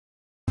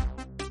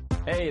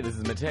Hey, this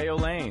is Mateo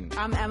Lane.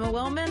 I'm Emma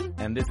Willman.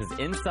 And this is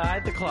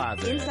Inside the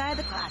Closet. Inside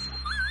the Closet.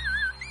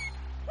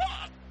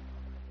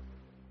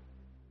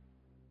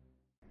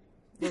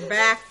 We're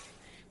back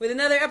with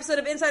another episode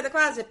of Inside the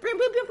Closet.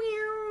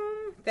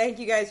 Thank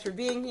you guys for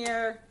being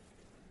here.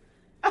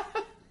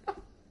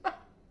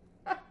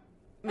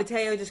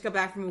 Mateo just got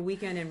back from a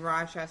weekend in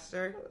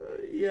Rochester.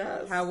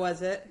 Yes. How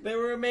was it? They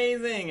were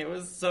amazing. It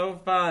was so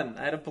fun.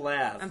 I had a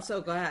blast. I'm so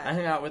glad. I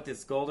hung out with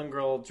these Golden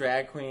Girl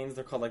drag queens.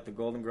 They're called like the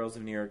Golden Girls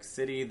of New York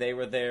City. They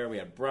were there. We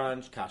had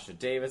brunch. Kasha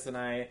Davis and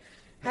I.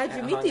 How'd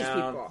you meet these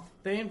people?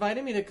 They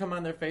invited me to come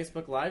on their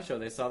Facebook Live show.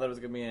 They saw that it was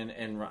going to be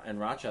in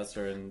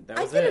Rochester, and that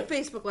was I did a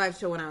Facebook Live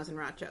show when I was in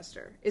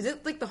Rochester. Is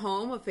it like the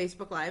home of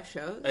Facebook Live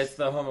shows? It's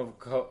the home of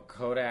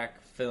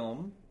Kodak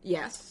Film.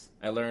 Yes.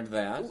 I learned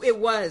that. It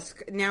was.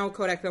 Now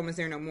Kodak Film is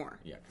there no more.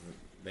 Yeah, because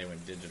they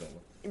went digital.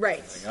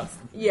 Right. Else.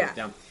 Yeah.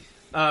 Down.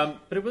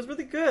 But it was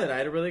really good. I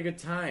had a really good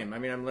time. I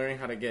mean, I'm learning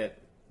how to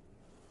get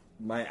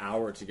my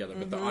hour together,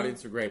 but the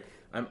audience were great.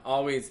 I'm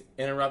always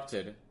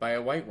interrupted by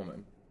a white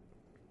woman.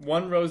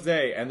 One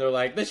rosé, and they're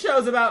like, the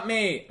show's about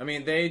me. I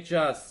mean, they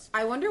just...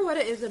 I wonder what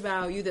it is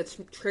about you that's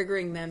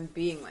triggering them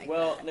being like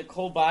Well, that.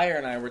 Nicole Byer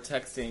and I were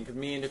texting, because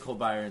me and Nicole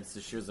Byer and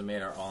Sashir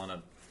Zameda are all in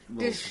a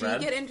little Does she thread.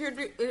 get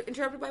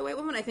interrupted by white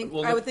women?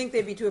 Well, I would think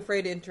they'd be too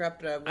afraid to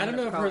interrupt a woman I don't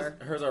know of if color.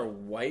 hers are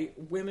white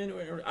women.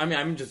 I mean,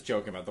 I'm just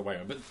joking about the white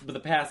women.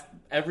 But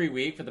every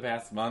week for the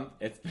past month,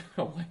 it's been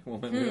a white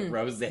woman with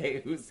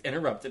rosé who's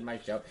interrupted my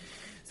show.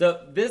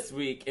 So this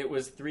week, it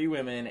was 3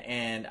 women,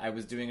 and I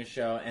was doing a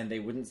show, and they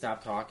wouldn't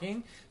stop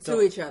talking.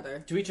 To each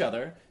other. To each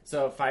other.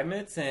 So 5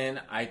 minutes in,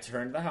 I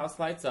turned the house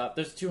lights up.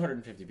 There's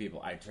 250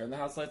 people. I turned the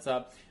house lights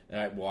up, and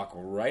I walk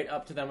right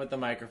up to them with the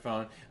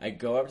microphone. I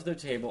go up to their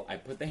table. I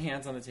put the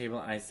hands on the table,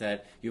 and I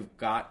said, you've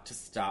got to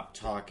stop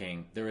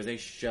talking. There is a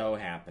show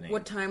happening.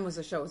 What time was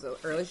the show? Was it an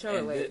early show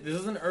or late? This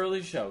is an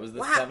early show. It was the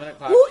Wow. 7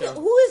 o'clock show.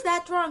 Who is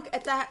that drunk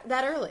at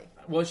that early?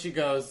 Well, she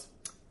goes,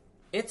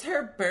 it's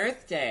her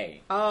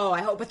birthday. Oh,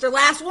 I hope it's her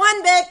last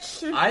one,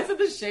 bitch. I said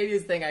the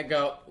shadiest thing. I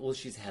go, well,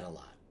 she's had a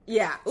lot.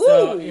 Yeah.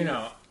 So,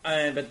 Ooh.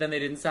 but then they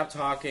didn't stop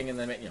talking, and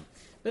then,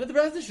 But the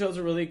rest of the shows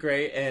are really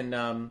great,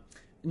 and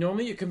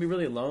normally you can be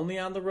really lonely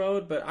on the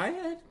road, but I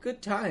had a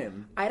good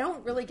time. I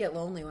don't really get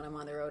lonely when I'm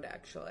on the road,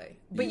 actually.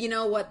 But you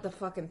know what the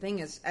fucking thing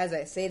is? As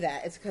I say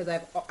that, it's because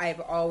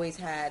I've always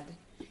had...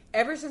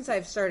 Ever since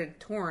I've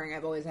started touring,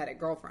 I've always had a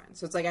girlfriend.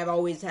 So it's like I've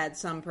always had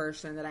some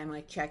person that I'm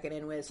like checking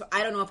in with. So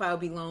I don't know if I would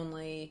be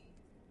lonely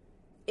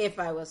if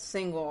I was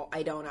single.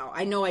 I don't know.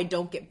 I know I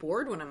don't get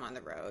bored when I'm on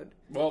the road.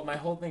 Well, my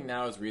whole thing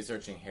now is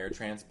researching hair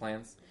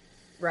transplants.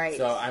 Right.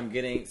 So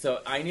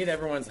I need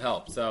everyone's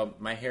help. So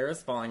my hair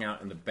is falling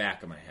out in the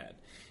back of my head,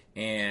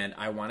 and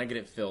I want to get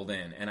it filled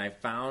in. And I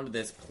found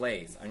this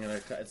place.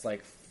 It's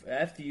like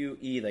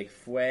FUE, like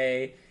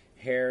Fue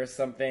hair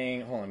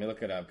something. Hold on, let me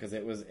look it up because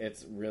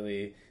it's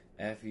really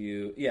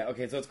FU. Yeah,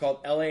 okay. So it's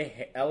called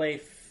LA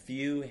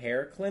Few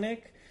Hair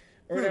Clinic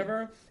or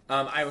whatever.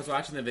 I was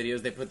watching the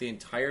videos. They put the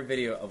entire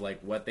video of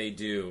like what they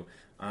do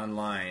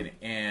online,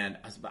 and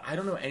I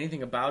don't know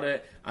anything about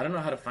it. I don't know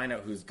how to find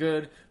out who's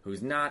good,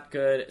 who's not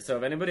good. So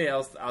if anybody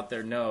else out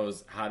there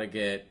knows how to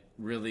get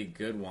really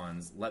good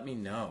ones, let me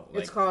know.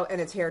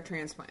 It's hair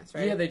transplants,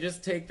 right? Yeah, they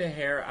just take the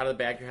hair out of the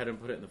back of your head and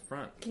put it in the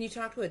front. Can you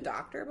talk to a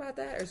doctor about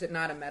that, or is it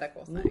not a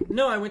medical thing?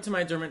 No, I went to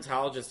my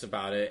dermatologist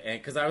about it, and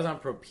because I was on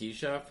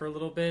Propecia for a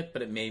little bit,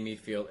 but it made me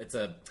feel, it's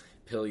a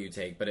pill you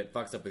take, but it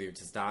fucks up with your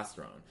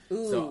testosterone.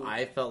 Ooh. So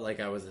I felt like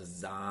I was a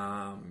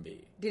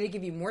zombie. Did it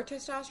give you more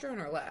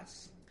testosterone or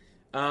less?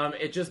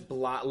 It just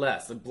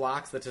less. It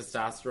blocks the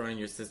testosterone in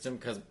your system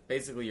because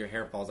basically your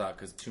hair falls out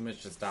because too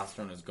much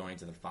testosterone is going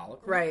to the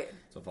follicle. Right.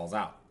 So it falls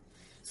out.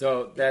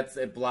 So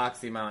it blocks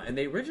the amount. And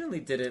they originally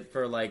did it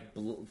for I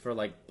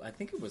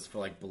think it was for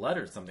like blood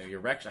or something. Your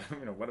erection. I don't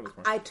even know what it was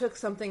for. I took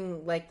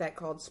something like that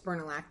called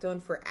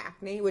spironolactone for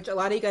acne, which a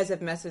lot of you guys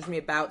have messaged me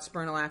about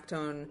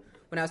spironolactone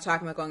when I was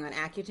talking about going on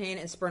Accutane.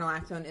 And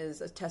spironolactone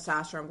is a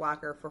testosterone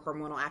blocker for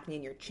hormonal acne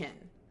in your chin.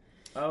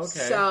 Oh, okay.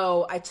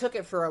 So I took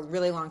it for a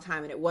really long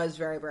time, and it was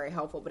very, very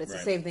helpful. But it's the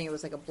same thing. It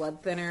was like a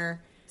blood thinner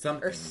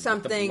or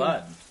something. With the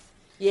blood.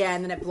 Yeah,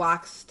 and then it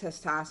blocks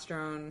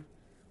testosterone,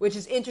 which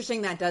is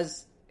interesting.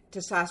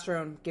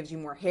 Testosterone gives you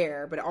more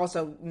hair, but it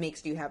also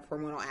makes you have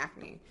hormonal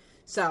acne.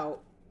 So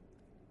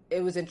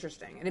it was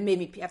interesting, and it made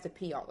me have to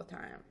pee all the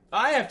time.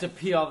 I have to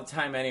pee all the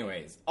time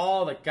anyways.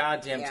 All the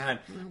goddamn time.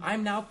 Mm-hmm.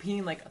 I'm now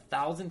peeing like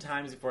 1,000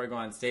 times before I go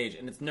on stage,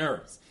 and it's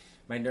nerves.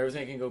 My nerves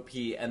make me go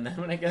pee, and then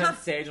when I get on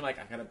stage, I'm like,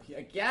 I gotta pee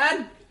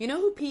again. You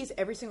know who pees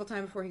every single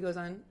time before he goes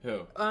on?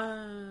 Who?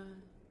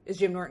 Is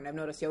Jim Norton. I've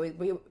noticed. Jim.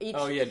 Jim.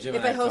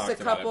 If I host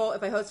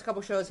a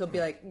couple shows, he'll be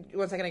like,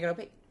 "1 second, I gotta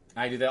pee."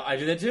 I do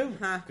that too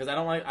because I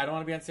don't want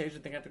to be on stage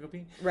and think I have to go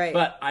pee. Right.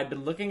 But I've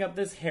been looking up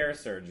this hair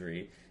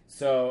surgery.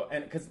 So,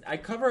 and because I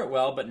cover it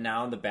well, but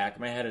now in the back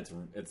of my head,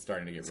 it's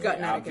starting to get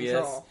really obvious. Out of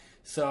control.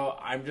 So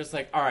I'm just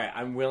like, all right,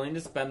 I'm willing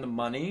to spend the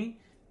money.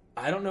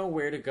 I don't know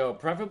where to go.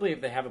 Preferably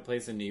if they have a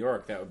place in New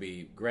York, that would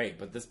be great.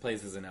 But this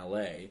place is in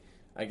LA.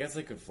 I guess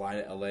I could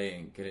fly to LA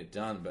and get it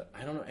done, but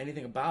I don't know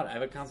anything about it. I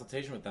have a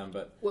consultation with them,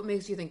 but What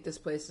makes you think this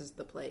place is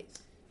the place?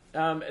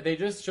 they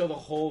just show the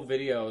whole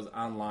videos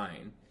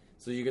online,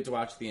 so you get to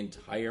watch the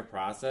entire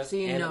process, So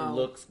and it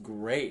looks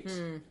great.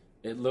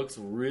 It looks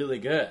really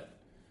good.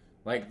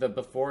 Like the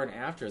before and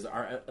afters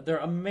they're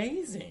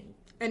amazing.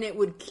 And it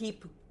would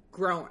keep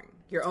growing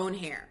your own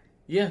hair.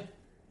 Yeah.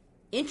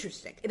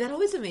 Interesting. That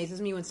always amazes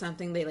me when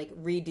something they like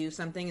redo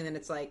something and then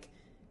it's like,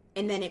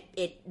 and then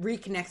it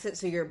reconnects it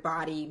so your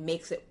body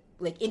makes it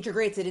like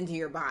integrates it into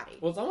your body.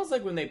 Well, it's almost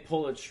like when they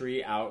pull a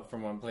tree out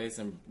from one place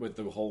and with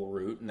the whole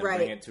root and then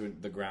bring it to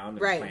the ground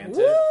and plant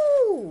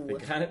Woo! it.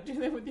 They kind of do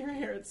that with your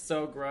hair. It's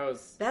so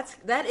gross.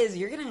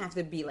 You're gonna have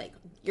to be like,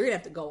 you're gonna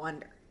have to go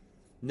under.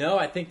 No,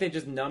 I think they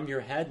just numb your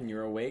head and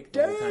you're awake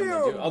the whole time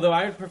they do. Although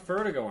I would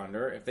prefer to go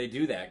under if they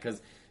do that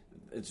because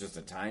it's just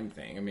a time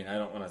thing. I mean, I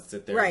don't want to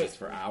sit there just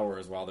for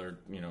hours while they're,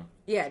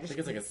 Yeah, I think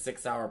it's like a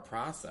 6-hour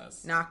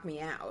process. Knock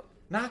me out.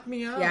 Knock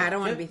me out. Yeah, I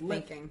don't want to be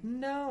thinking.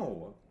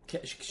 No.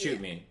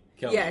 Shoot me.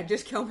 Kill Yeah, me.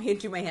 just kill me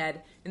into my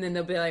head, and then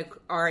they'll be like,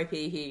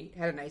 R.I.P. He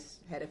had a nice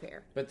head of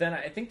hair. But then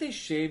I think they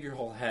shave your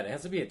whole head. It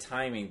has to be a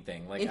timing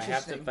thing. Like I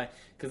have to find,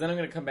 because then I'm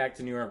going to come back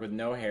to New York with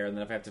no hair, and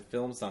then if I have to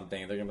film something,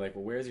 they're going to be like,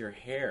 "Well, where's your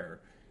hair?"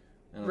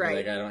 And I'll be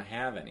like, "I don't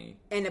have any."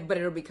 But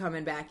it'll be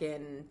coming back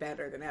in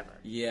better than ever.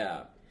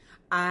 Yeah.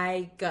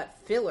 I got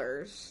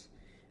fillers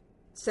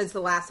since the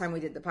last time we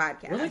did the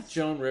podcast. We're like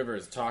Joan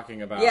Rivers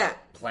talking about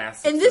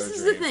plastic and this surgery.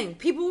 is the thing.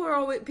 People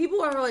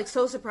are like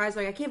so surprised.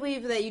 Like, I can't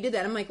believe that you did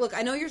that. I'm like, look,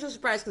 I know you're so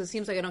surprised because it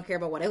seems like I don't care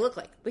about what I look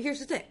like. But here's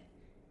the thing.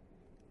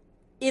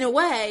 In a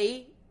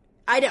way,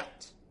 I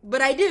don't.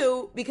 But I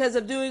do because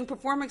of doing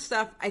performance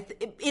stuff.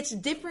 It's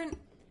different.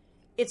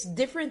 It's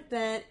different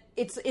than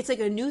it's like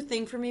a new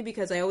thing for me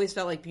because I always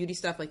felt like beauty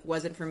stuff like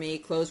wasn't for me.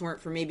 Clothes weren't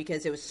for me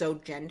because it was so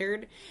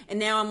gendered. And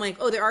now I'm like,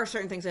 oh, there are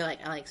certain things I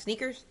like. I like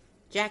sneakers,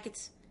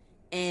 jackets,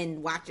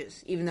 and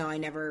watches, even though I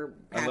never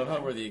I love them.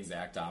 how we're the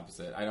exact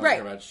opposite. I don't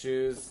care about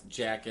shoes,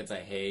 jackets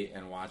I hate,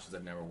 and watches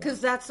I've never worn. Because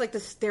that's like the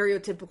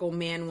stereotypical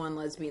man one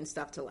lesbian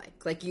stuff to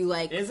like. Like you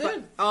like... Is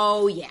it?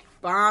 Oh, yeah.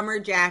 Bomber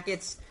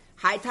jackets,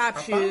 high top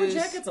shoes. Bomber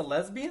jackets a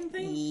lesbian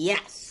thing?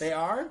 Yes. They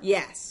are?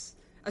 Yes.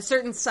 A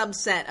certain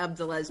subset of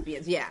the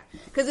lesbians, yeah.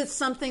 Because it's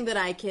something that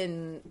I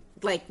can...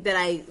 Like, that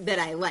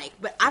I like.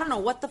 But I don't know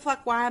what the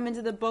fuck why I'm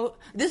into the...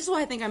 This is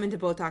why I think I'm into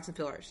Botox and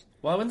fillers.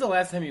 Well, when's the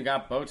last time you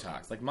got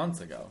Botox? Like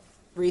months ago.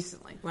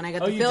 Recently. When I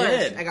got the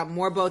fillers, I got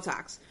more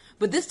Botox.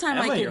 But this time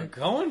Emma, I can... you're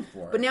going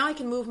for it. But now I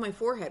can move my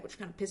forehead, which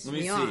kind of pisses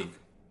me off.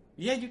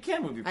 Yeah, you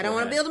can move your forehead. I don't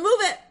want to be able to move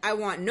it. I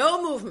want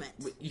no movement.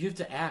 You have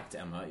to act,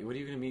 Emma. What are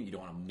you going to mean you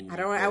don't want to move?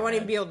 I want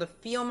to be able to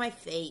feel my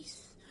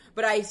face.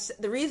 But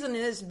the reason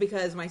is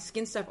because my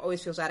skin stuff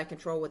always feels out of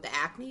control with the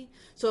acne.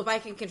 So if I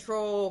can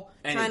control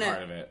any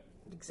part of it.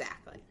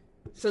 Exactly.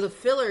 So the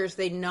fillers,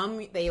 they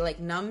numb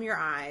your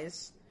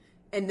eyes,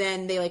 and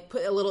then they like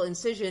put a little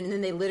incision, and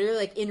then they literally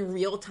like in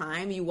real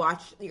time you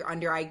watch your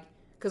under eye,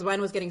 because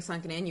mine was getting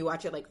sunken in. You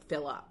watch it like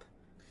fill up.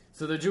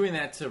 So they're doing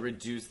that to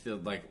reduce the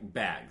like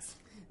bags.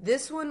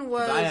 This one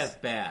was. I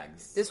have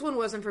bags. This one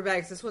wasn't for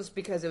bags. This was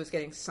because it was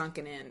getting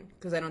sunken in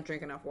because I don't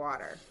drink enough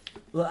water.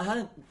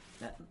 Well,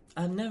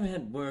 I've never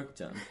had work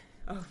done.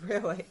 Oh,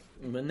 really?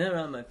 But never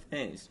on my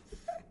face.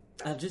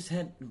 I've just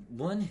had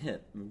one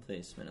hip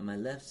replacement on my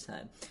left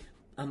side.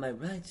 On my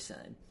right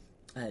side,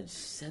 I had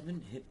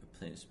 7 hip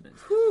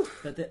replacements. Whew.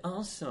 But they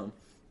also,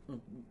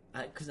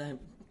 because I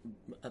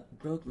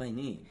broke my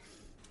knee.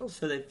 Oh.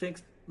 So they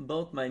fixed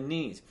both my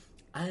knees.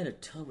 I had a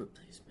toe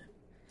replacement.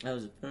 I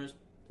was the first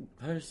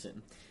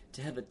person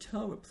to have a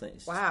toe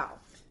replaced. Wow.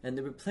 And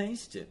they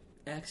replaced it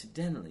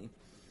accidentally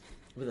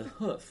with a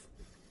hoof.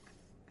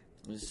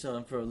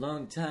 So for a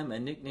long time, my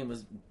nickname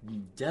was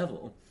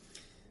Devil.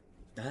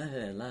 I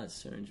had a lot of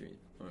surgery.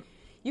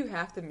 You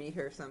have to meet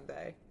her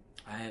someday.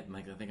 I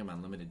think I'm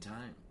on limited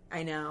time.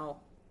 I know.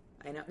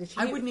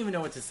 I wouldn't even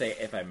know what to say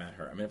if I met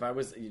her. I mean, if I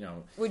was,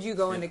 Would you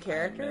go into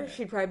character?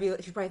 She'd probably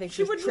think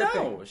she was would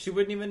tripping. know. She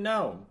wouldn't even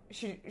know.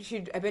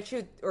 I bet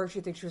she'd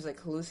think she was like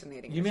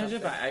hallucinating. You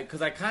imagine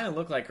because I kind of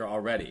look like her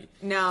already.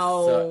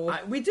 No. So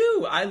we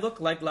do. I look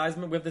like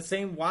Liza with the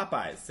same wop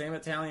eyes, same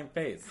Italian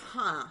face.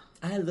 Huh.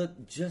 I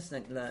look just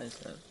like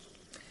Liza.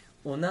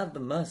 Well, not the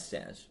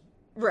mustache.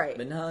 Right.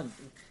 But now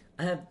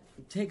I have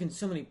taken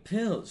so many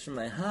pills from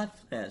my hot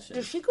flashes.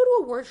 Does she go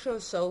to award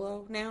shows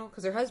solo now?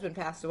 Because her husband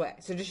passed away.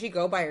 So does she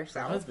go by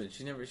herself? Her husband.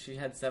 She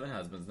had 7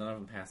 husbands. None of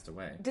them passed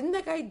away. Didn't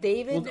that guy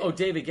David? Well,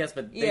 David, yes,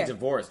 but they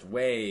divorced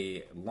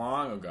way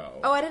long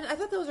ago. Oh, I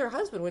thought that was her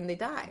husband when they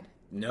died.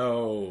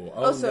 No.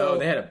 So no.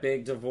 They had a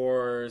big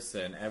divorce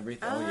and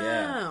everything. Oh,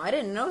 yeah. I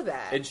didn't know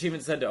that. And she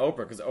even said to Oprah,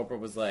 because Oprah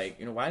was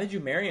like, why did you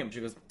marry him?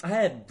 She goes, I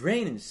had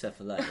brain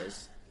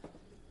encephalitis.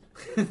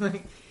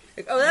 like,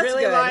 oh, that's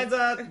really, good.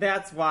 Liza?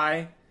 That's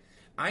why.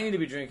 I need to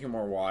be drinking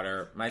more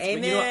water. My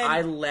skin, Amen.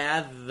 I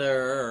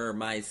lather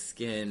my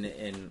skin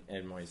in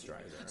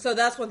moisturizer. So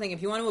that's one thing.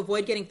 If you want to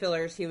avoid getting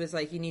fillers, he was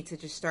like, you need to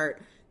just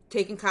start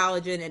taking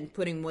collagen and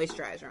putting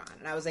moisturizer on.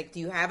 And I was like, do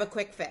you have a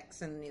quick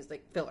fix? And he's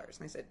like, fillers.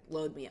 And I said,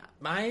 load me up.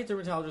 My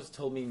dermatologist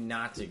told me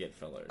not to get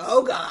fillers.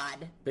 Oh,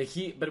 God.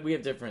 But we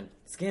have different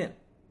skin.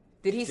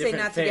 Did he say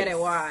Different not to get face. it?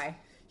 Why?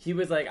 He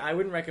was like, I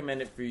wouldn't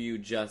recommend it for you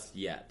just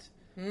yet.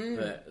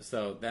 But,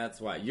 so that's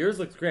why. Yours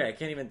looks great. I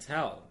can't even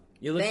tell.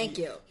 Thank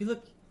you. You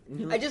look...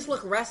 I just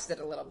look rested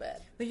a little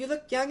bit. But you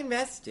look young and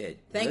rested.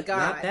 Thank you look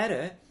God. Not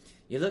better.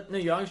 You look... No,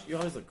 you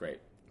always look great.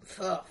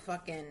 Ugh,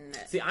 fucking...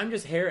 See, I'm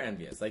just hair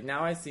envious. Like,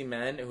 now I see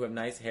men who have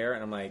nice hair,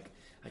 and I'm like,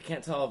 I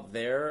can't tell if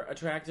they're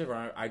attractive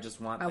or I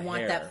just want the hair. I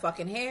want that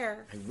fucking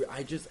hair.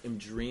 I just am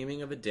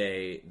dreaming of a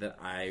day that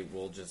I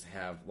will just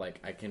have, like,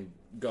 I can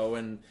go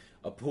in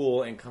a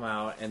pool and come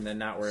out and then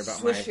not worry about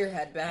Swish your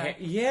head back.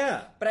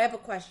 Yeah. But I have a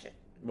question.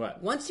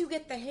 What? Once you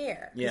get the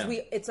hair, Yeah.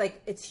 it's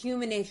like it's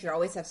human nature to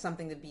always have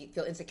something to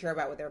feel insecure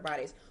about with their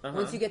bodies.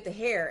 Once you get the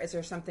hair, is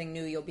there something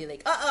new you'll be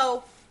like,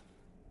 uh-oh?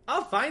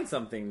 I'll find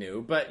something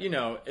new, but,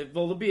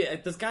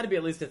 there's got to be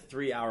at least a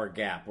 3-hour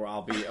gap where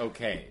I'll be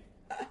okay.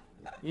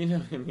 You know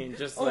what I mean?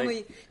 Just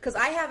Only because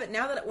I have it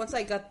now that once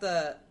I got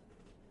the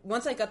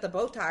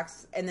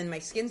Botox and then my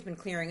skin's been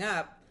clearing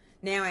up.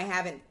 Now I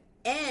haven't.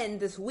 And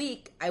this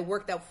week I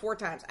worked out 4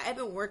 times. I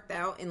haven't worked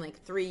out in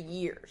like 3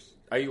 years.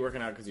 Are you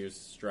working out because you're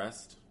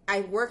stressed?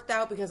 I worked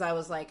out because I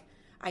was like,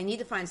 I need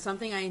to find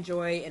something I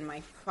enjoy in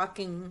my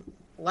fucking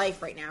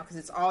life right now because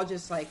it's all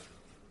just like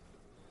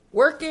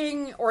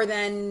working or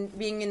then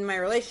being in my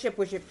relationship,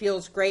 which it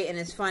feels great and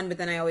is fun, but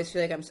then I always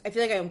feel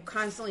like I'm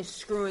constantly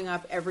screwing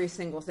up every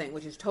single thing,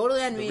 which is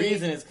totally on me. The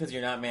reason is because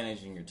you're not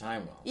managing your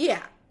time well.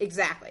 Yeah,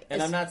 exactly.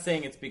 And I'm not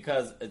saying it's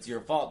because it's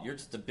your fault. You're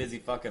just a busy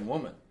fucking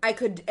woman.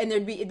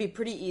 It'd be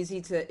pretty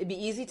easy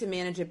to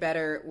manage it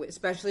better,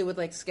 especially with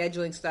like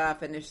scheduling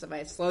stuff. And if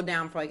I slow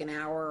down for like an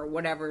hour or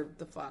whatever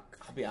the fuck.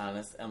 I'll be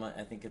honest, Emma.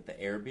 I think that the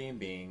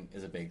Airbnb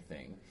is a big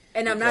thing,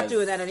 and I'm not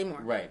doing that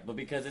anymore. Right, but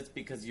because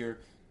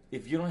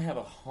if you don't have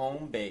a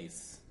home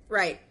base,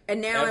 right, and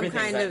now I'm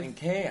kind of in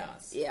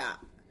chaos. Yeah,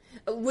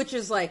 which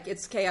is like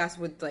it's chaos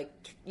with like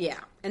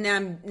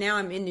and now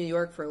I'm in New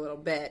York for a little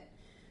bit.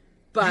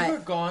 But you were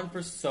gone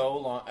for so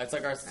long. It's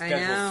like our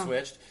schedule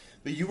switched.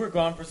 But you were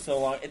gone for so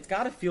long. It's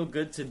got to feel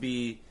good to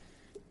be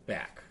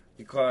back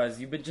because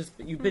you've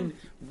been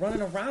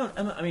running around.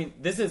 I mean,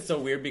 this is so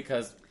weird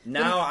because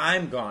now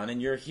I'm gone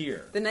and you're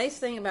here. The nice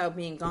thing about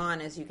being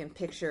gone is you can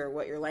picture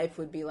what your life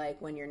would be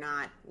like when you're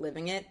not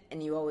living it,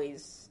 and you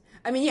always.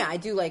 I mean, yeah, I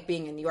do like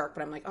being in New York,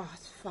 but I'm like, oh,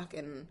 it's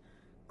fucking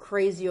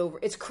crazy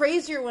It's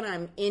crazier when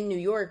I'm in New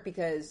York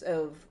because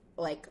of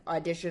like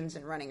auditions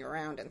and running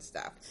around and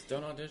stuff.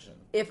 Don't audition.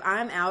 If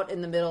I'm out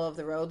in the middle of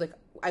the road, like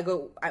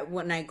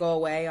when I go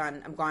away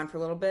I'm gone for a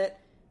little bit,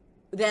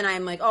 then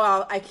I'm like,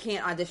 oh, I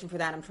can't audition for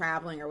that. I'm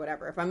traveling or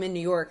whatever. If I'm in New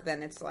York,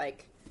 then it's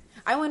like,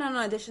 I went on an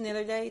audition the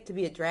other day to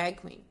be a drag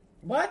queen.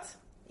 What?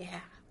 Yeah.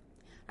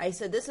 I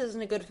said, this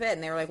isn't a good fit.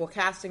 And they were like, well,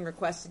 casting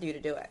requested you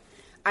to do it.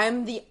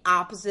 I'm the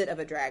opposite of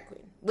a drag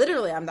queen.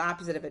 Literally, I'm the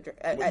opposite of a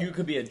drag well, you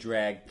could be a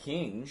drag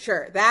king.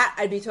 Sure, that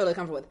I'd be totally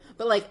comfortable with.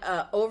 But like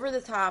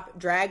over-the-top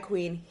drag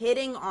queen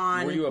hitting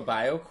on... Were you a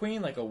bio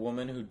queen? Like a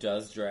woman who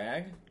does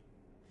drag?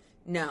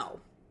 No.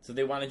 So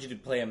they wanted you to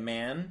play a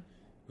man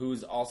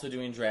who's also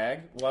doing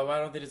drag? Why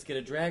don't they just get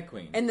a drag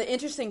queen? And the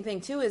interesting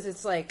thing, too, is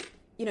it's like,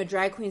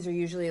 drag queens are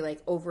usually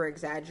like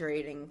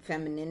over-exaggerating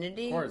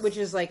femininity, which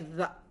is like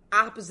the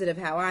opposite of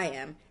how I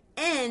am.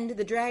 And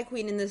the drag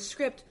queen in the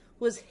script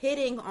was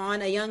hitting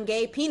on a young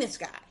gay penis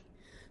guy.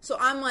 So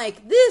I'm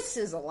like, this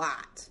is a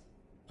lot.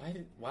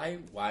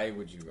 Why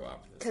would you go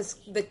out for this?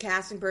 Because the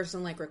casting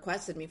person like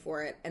requested me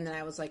for it, and then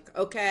I was like,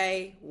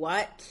 okay,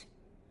 what?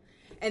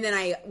 And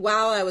then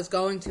while I was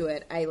going to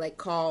it, I like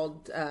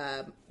called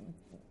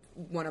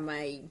one of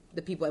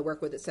the people I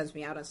work with that sends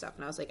me out and stuff,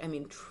 and I was like, I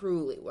mean,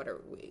 truly, what are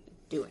we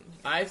doing?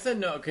 I said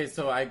no. Okay,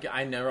 so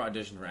I never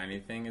auditioned for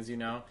anything, as you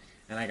know,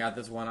 and I got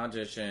this one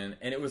audition,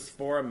 and it was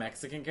for a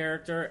Mexican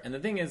character, and the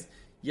thing is,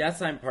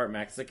 yes, I'm part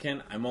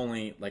Mexican. I'm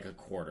only like a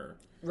quarter.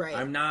 Right.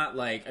 I'm not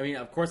like, I mean,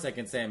 of course I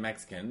can say I'm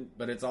Mexican,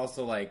 but it's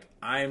also like,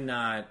 I'm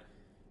not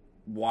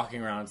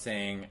walking around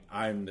saying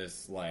I'm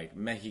this like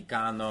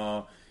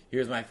Mexicano,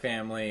 here's my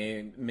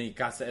family, mi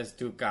casa es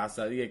tu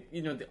casa.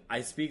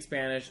 I speak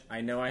Spanish.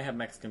 I know I have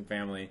Mexican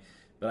family,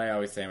 but I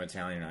always say I'm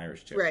Italian and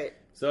Irish too. Right.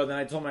 So then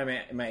I told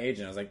my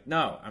agent, I was like,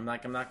 no, I'm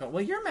not going,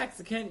 well, you're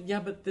Mexican. Yeah,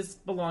 but this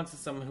belongs to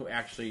someone who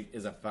actually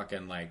is a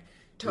fucking like,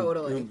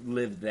 totally who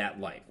lived that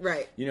life,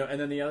 right? And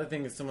then the other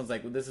thing is, someone's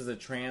like, well, "This is a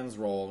trans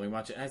role," and we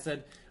watch it. And I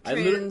said,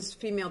 "Trans,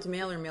 female to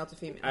male, or male to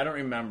female?" I don't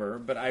remember,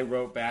 but I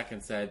wrote back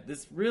and said,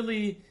 "This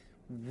really,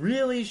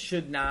 really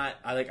should not.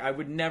 I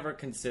would never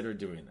consider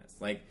doing this.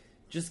 Like,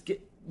 just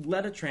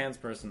let a trans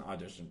person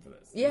audition for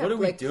this. Yeah, what are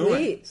we doing?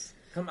 Please.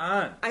 Come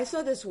on." I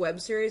saw this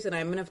web series, and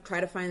I'm gonna try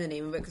to find the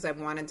name of it because I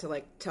wanted to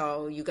like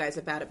tell you guys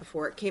about it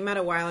before it came out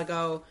a while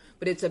ago.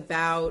 But it's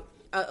about.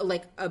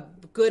 Like a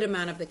good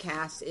amount of the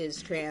cast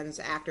is trans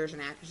actors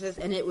and actresses,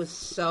 and it was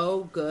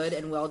so good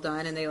and well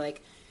done. And they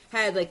like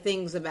had like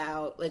things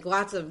about like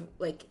lots of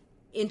like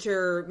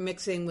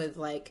intermixing with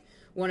like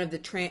one of the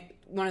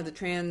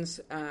trans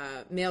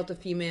male to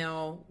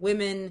female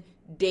women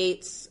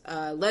dates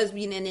a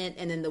lesbian in it,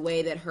 and then the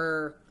way that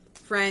her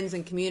friends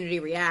and community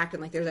react,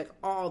 and like there's like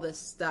all this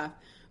stuff.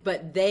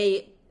 But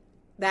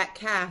that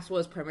cast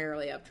was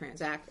primarily of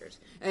trans actors,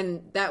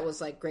 and that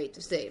was like great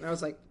to see. And I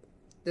was like,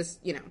 this,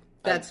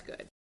 that's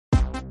good.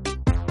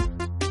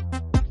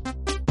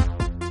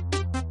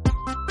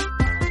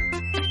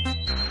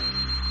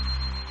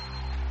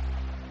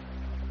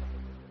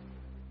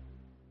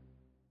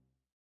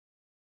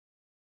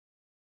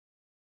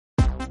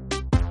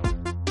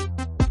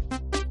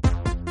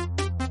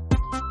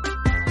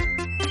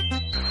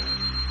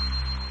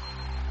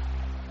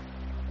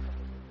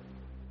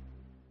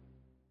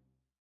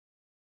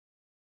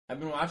 I've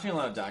been watching a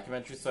lot of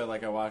documentaries, so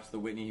I watched the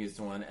Whitney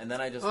Houston one, and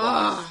then I just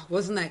watched...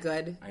 wasn't that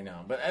good? I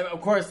know, but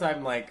of course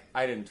I'm like,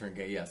 I didn't turn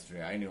gay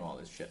yesterday. I knew all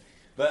this shit.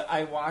 But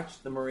I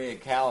watched the Maria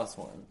Callas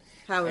one.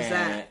 How was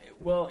that?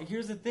 Well,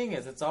 here's the thing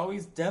is, it's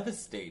always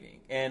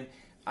devastating. And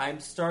I'm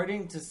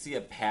starting to see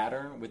a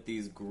pattern with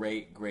these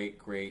great, great,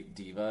 great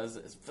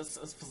divas, for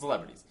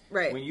celebrities.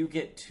 Right. When you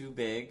get too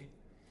big,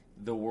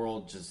 the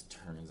world just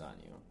turns on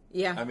you.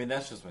 Yeah. I mean,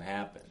 that's just what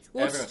happens.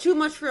 Well, it's too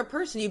much for a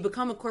person. You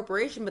become a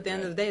corporation, but at the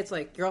end of the day, it's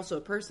like, you're also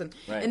a person.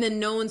 Right. And then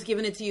no one's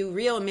giving it to you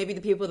real, and maybe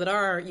the people that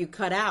are, you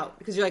cut out.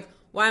 Because you're like,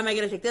 why am I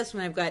going to take this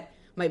when I've got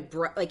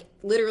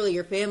literally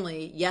your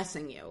family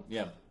yesing you?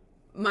 Yeah.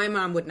 My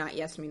mom would not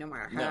yes me no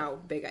matter how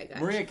big I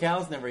got. Maria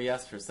Callas never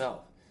yesed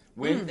herself.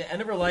 When the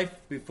end of her life,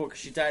 because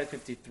she died at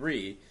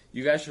 53,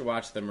 you guys should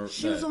watch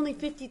She was only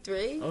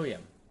 53? Oh, yeah.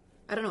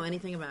 I don't know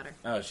anything about her.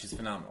 Oh, she's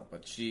phenomenal.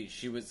 But she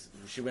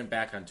went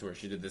back on tour.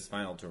 She did this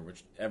final tour,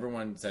 which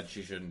everyone said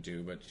she shouldn't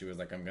do, but she was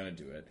like, I'm going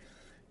to do it.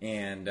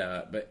 And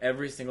but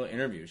every single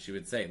interview, she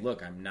would say,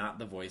 "Look, I'm not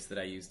the voice that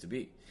I used to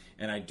be,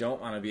 and I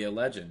don't want to be a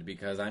legend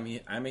because I'm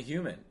a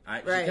human."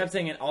 She kept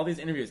saying in all these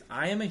interviews,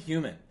 "I am a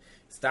human.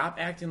 Stop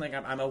acting like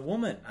I'm a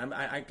woman.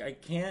 I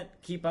can't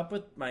keep up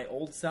with my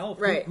old self.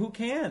 Right. Who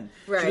can?"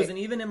 Right. She was, and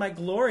even in my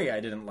glory,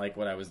 I didn't like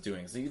what I was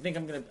doing. So you think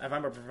if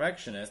I'm a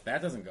perfectionist,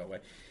 that doesn't go away.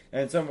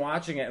 And so I'm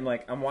watching it, and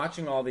I'm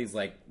watching all these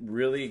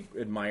really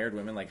admired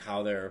women,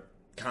 how their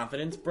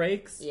confidence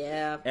breaks.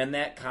 Yeah. And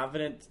that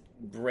confidence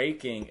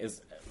breaking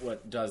is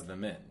what does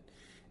them in.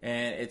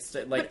 And it's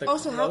but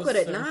also, how could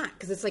it not?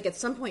 Because it's at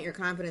some point your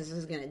confidence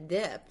is going to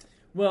dip.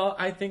 Well,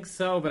 I think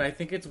so, but I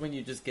think it's when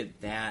you just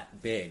get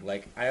that big.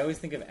 I always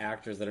think of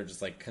actors that are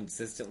just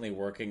consistently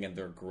working and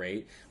they're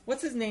great.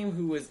 What's his name?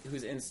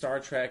 Who's in Star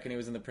Trek and he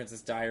was in The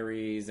Princess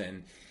Diaries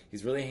and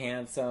he's really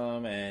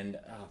handsome and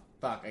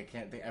I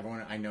can't think.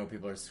 Everyone, I know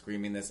people are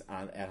screaming this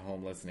at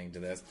home listening to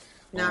this.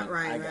 Not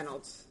Ryan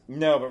Reynolds.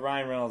 No, but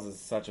Ryan Reynolds is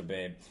such a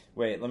babe.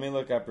 Wait, let me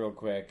look up real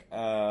quick.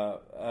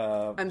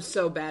 I'm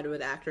so bad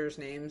with actors'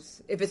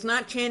 names. If it's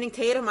not Channing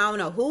Tatum, I don't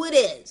know who it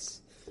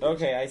is.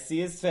 Okay, I see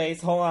his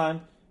face. Hold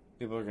on.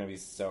 People are going to be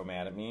so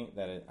mad at me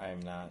that I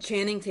am not.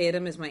 Channing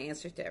Tatum is my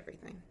answer to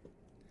everything.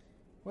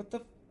 What?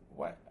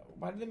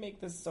 Why did they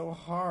make this so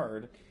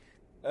hard?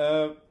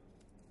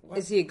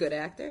 Is he a good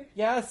actor?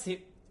 Yes, he...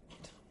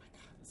 Oh my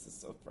god, this is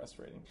so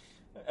frustrating.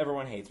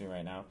 Everyone hates me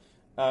right now.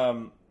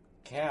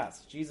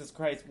 Cast. Jesus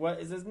Christ, what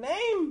is his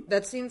name?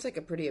 That seems like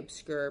a pretty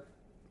obscure...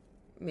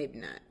 Maybe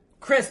not.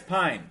 Chris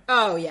Pine.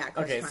 Oh, yeah,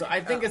 Chris Pine. So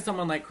I think it's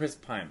someone like Chris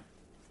Pine.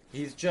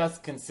 He's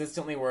just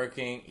consistently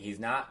working. He's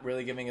not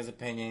really giving his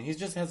opinion. He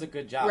just has a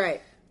good job. Right.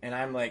 And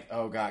I'm like,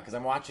 oh god, because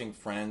I'm watching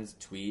friends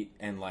tweet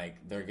and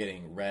they're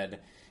getting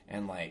read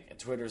and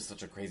Twitter's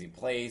such a crazy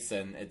place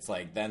and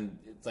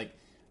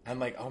I'm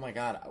like, oh my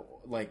god,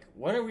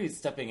 what are we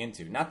stepping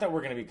into? Not that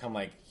we're gonna become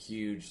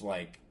huge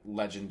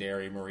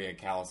legendary Maria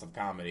Callas of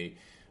comedy,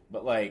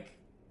 but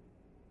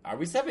are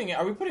we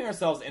putting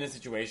ourselves in a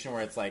situation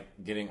where it's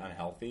getting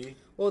unhealthy?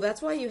 Well,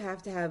 that's why you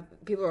have to have,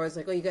 people are always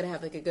like, oh, you gotta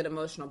have a good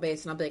emotional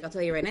base. And I'll be like, I'll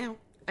tell you right now,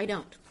 I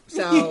don't.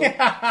 So,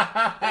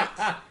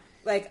 I'm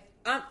like,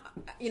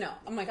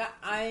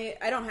 I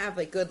don't have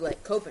good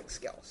coping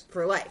skills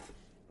for life.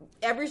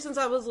 Ever since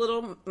I was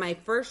little, my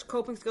first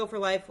coping skill for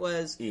life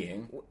was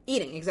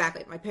Eating,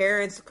 exactly. My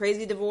parents,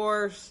 crazy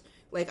divorce,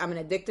 I'm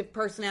an addictive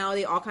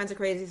personality, all kinds of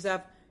crazy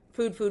stuff.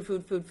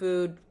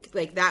 Food.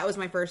 That was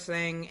my first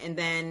thing. And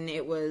then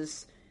it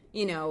was,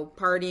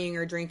 partying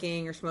or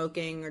drinking or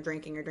smoking or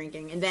drinking.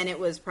 And then it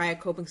was probably a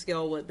coping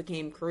skill what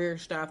became career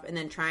stuff. And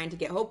then trying to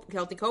get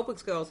healthy coping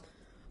skills.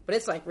 But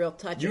it's real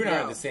touch. You and I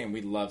are the same.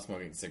 We love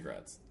smoking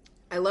cigarettes.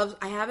 I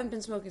haven't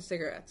been smoking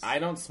cigarettes. I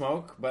don't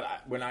smoke, but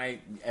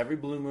every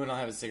blue moon I'll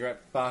have a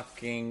cigarette.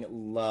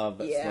 Fucking love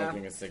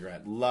smoking a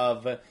cigarette.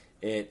 Love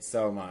it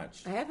so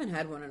much. I haven't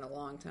had one in a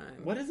long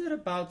time. What is it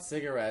about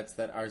cigarettes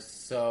that are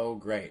so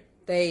great?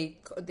 They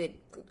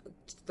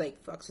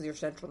fucks with your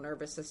central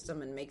nervous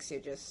system and makes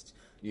you just...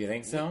 You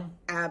think so?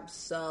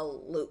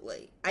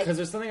 Absolutely. Because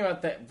there's something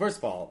about that. First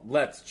of all,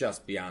 let's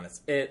just be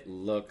honest. It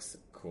looks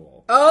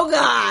cool. Oh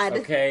God.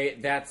 Okay,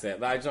 that's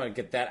it. I just want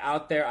to get that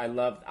out there. I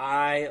love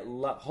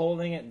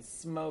holding it and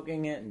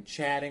smoking it and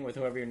chatting with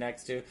whoever you're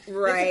next to.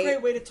 Right. It's a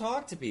great way to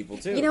talk to people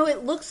too. You know,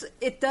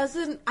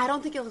 I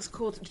don't think it looks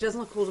cool. It doesn't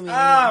look cool to me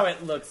Oh, anymore.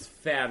 it looks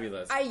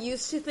fabulous. I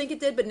used to think it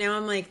did, but now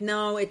I'm like,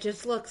 no, it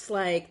just looks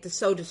like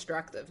so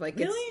destructive. Like,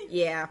 Really?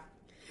 Yeah.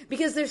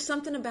 Because there's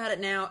something about it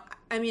now.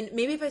 I mean,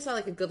 maybe if I saw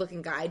like a good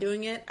looking guy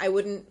doing it, I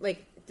wouldn't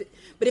like,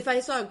 but if I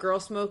saw a girl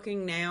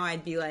smoking now,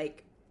 I'd be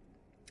like,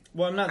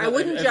 Well, I'm not. I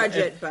wouldn't judge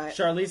it, but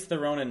Charlize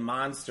Theron and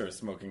Monster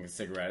smoking a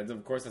cigarette.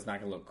 Of course, that's not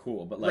going to look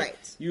cool. But like,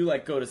 Right. you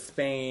like go to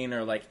Spain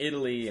or like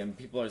Italy, and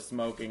people are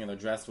smoking and they're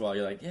dressed well.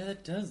 You're like, yeah,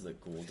 that does look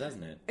cool,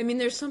 doesn't it? I mean,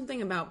 there's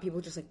something about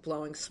people just like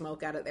blowing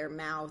smoke out of their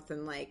mouth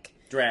and like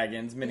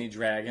Mini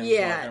dragons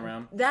walking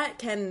around. that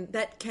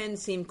can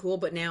seem cool,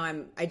 but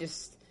now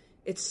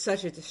it's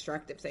such a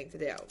destructive thing to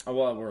do. Oh,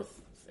 well, we're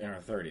in our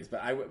 30s.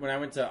 But when I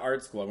went to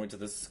art school, I went to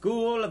the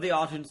School of the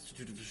Art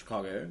Institute of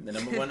Chicago, the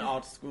number one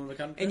art school in the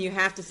country. And you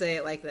have to say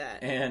it like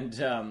that.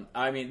 And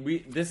I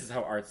mean, this is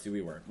how arts do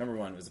we work. Number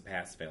one, it was a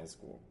pass-fail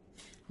school.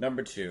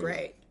 Number two,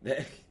 Great.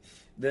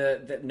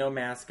 The no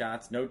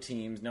mascots, no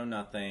teams, no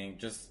nothing.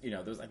 Just I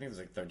think there's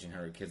like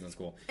 1,300 kids in the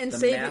school. And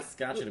the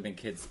mascot should have been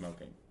kids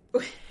smoking.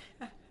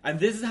 And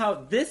this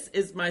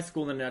is my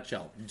school in a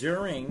nutshell.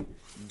 During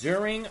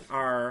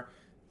our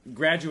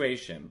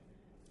graduation,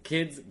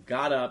 kids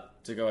got up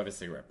to go have a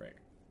cigarette break.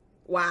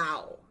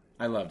 Wow.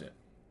 I loved it.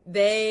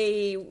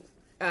 They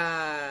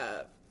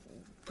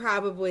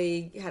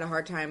probably had a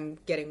hard time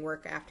getting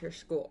work after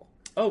school.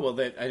 Oh, well,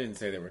 I didn't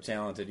say they were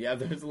talented. Yeah,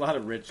 there's a lot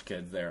of rich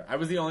kids there. I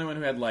was the only one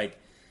who had, like,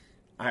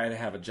 I had to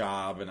have a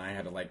job and I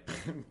had to, like,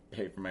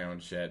 pay for my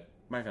own shit.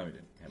 My family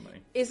didn't have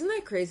money. Isn't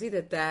that crazy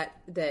that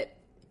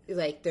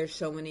like, there's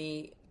so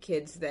many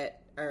kids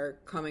that are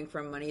coming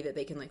from money that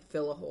they can, like,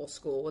 fill a whole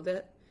school with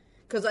it?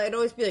 Because I'd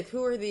always be like,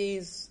 who are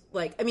these?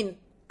 Like, I mean,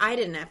 I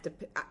didn't have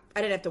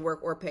to work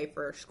or pay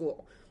for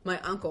school. My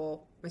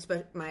uncle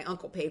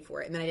paid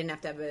for it, and then I didn't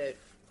have to have a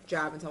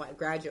job until I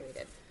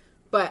graduated.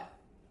 But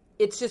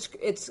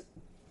it's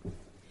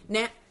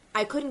now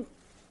I couldn't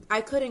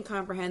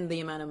comprehend the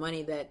amount of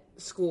money that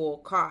school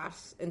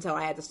costs until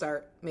I had to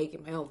start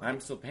making my own money. I'm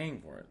still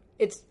paying for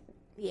it.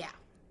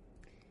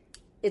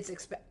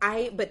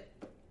 But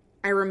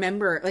I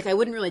remember, like, I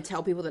wouldn't really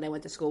tell people that I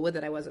went to school with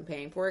that I wasn't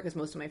paying for it because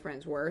most of my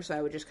friends were, so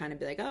I would just kind of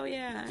be like, oh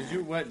yeah.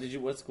 What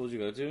school did you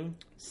go to?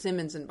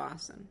 Simmons in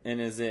Boston. And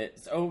is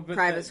it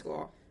private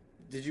school?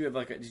 Did you have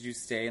did you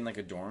stay in like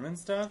a dorm and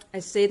stuff? I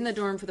stayed in the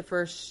dorm for the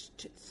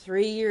first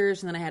 3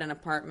 years, and then I had an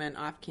apartment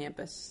off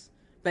campus,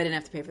 but I didn't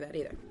have to pay for that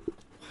either.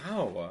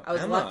 Wow, I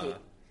was lucky,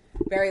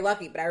 very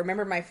lucky. But I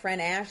remember my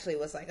friend Ashley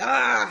was like,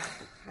 I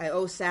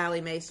owe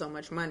Sally Mae so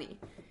much money,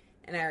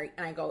 and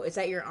I go, is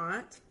that your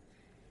aunt?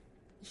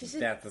 She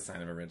said, that's the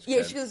sign of a rich yeah,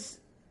 kid. she goes,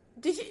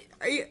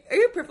 are you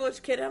a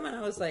privileged kid, Emma? And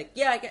I was like,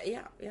 yeah,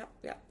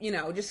 yeah. You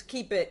know, just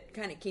keep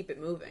it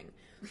moving.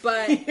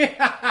 But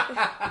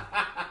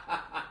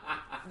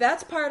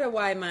that's part of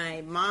why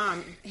my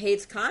mom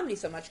hates comedy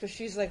so much, because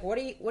she's like, what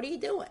are you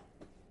doing?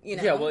 You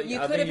know, yeah, well, you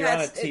I could mean, you're have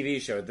on a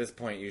TV show at this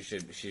point.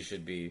 She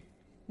should be.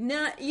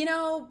 No, you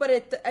know,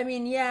 but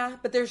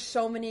but there's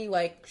so many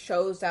like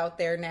shows out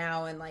there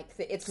now, and like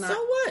it's not.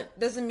 So what?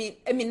 Doesn't mean.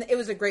 I mean, it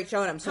was a great show,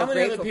 and I'm so How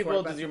many grateful other people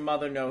for it. does your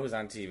mother know who's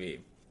on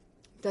TV?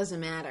 Doesn't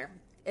matter.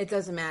 It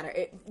doesn't matter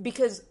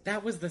because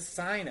that was the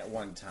sign at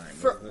one time.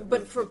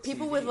 For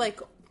people with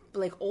like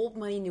old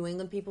money New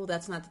England people,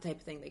 that's not the type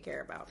of thing they care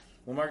about.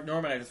 Well, Mark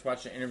Norman, I just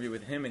watched an interview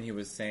with him, and he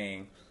was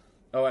saying,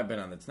 "Oh, I've been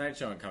on the Tonight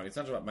Show and Comedy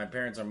Central. My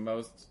parents are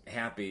most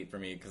happy for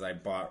me because I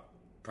bought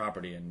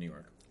property in New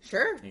York."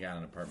 Sure. He got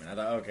an apartment. I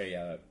thought, okay,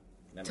 yeah,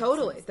 that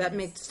totally. makes sense. That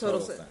makes total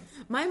sense.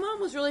 My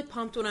mom was really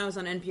pumped when I was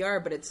on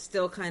NPR, but it's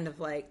still kind of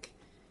like,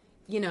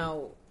 you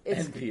know,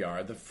 it's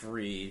NPR, the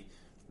free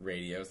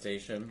radio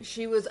station.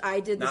 She was.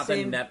 I did the not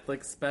same. Not the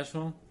Netflix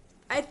special.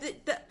 I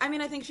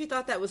think she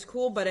thought that was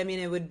cool, but I mean,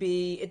 it would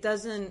be. It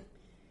doesn't.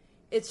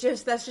 It's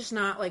just that's just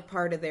not like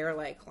part of their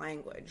like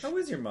language. How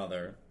is your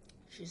mother?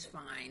 She's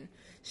fine.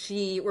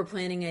 We're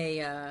planning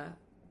a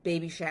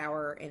baby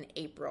shower in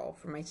April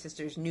for my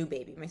sister's new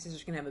baby. My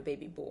sister's gonna have a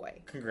baby boy.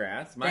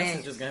 Congrats! My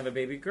sister's gonna have a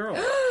baby girl.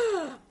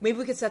 Maybe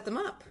we could set them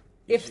up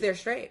if they're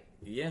straight.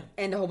 Yeah,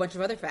 and a whole bunch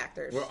of other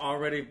factors. We're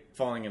already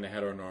falling into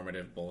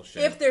heteronormative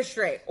bullshit. If they're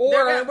straight, or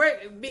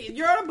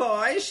you're a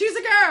boy, she's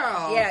a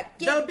girl. Yeah,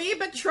 they'll be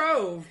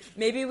betrothed.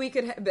 Maybe we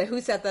could. Who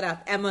set that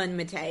up? Emma and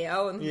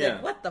Mateo. And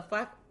like, what the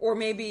fuck? Or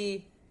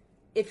maybe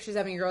if she's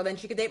having a girl, then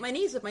she could date my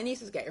niece if my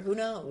niece is gay. Or who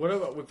knows? What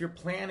about if you're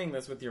planning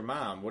this with your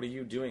mom? What are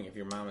you doing if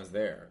your mom is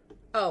there?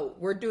 Oh,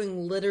 I'm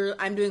doing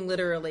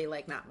literally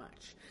like not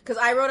much because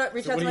I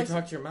reached out to what do you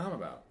talk to your mom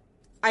about?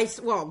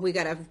 We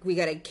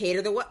gotta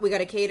cater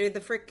the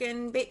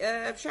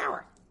frickin'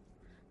 shower,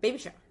 baby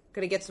shower.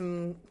 Gotta get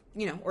some,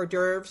 hors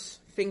d'oeuvres,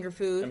 finger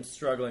food. I'm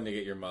struggling to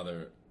get your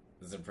mother's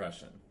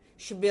impression.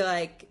 She'd be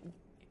like,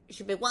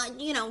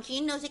 well,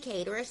 Jean knows a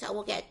caterer, so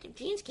we'll get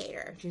Jean's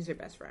caterer. Jean's her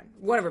best friend,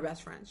 one of her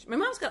best friends. My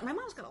mom's got a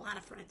lot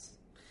of friends.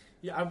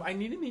 Yeah, I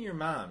need to meet your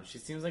mom. She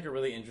seems like a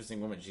really interesting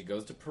woman. She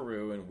goes to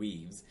Peru and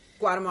weaves.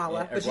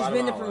 Guatemala. Yeah, But she's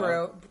been to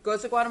Peru.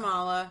 Goes to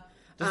Guatemala.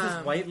 There's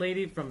this white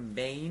lady from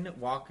Maine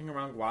walking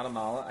around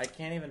Guatemala. I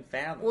can't even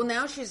fathom. Well,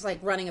 now she's like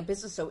running a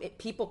business, so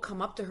people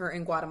come up to her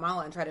in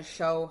Guatemala and try to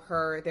show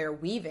her their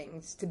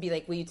weavings to be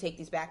like, will you take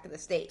these back to the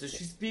States? Does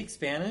she speak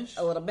Spanish?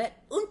 A little bit.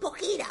 Un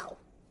poquito.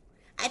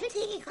 I've been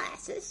taking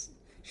classes.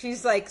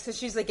 She's like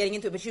getting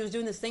into it, but she was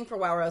doing this thing for a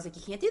while where I was like,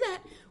 you can't do that.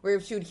 Where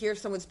if she would hear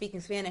someone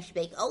speaking Spanish, she'd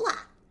be like, hola.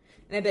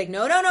 And I'd be like,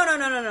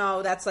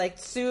 no. That's like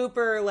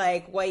super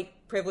like white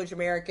privileged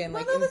American.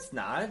 Well, like, no, it's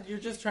not. You're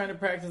just trying to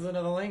practice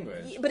another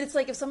language. But it's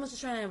like if someone's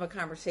just trying to have a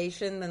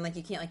conversation, then like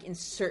you can't like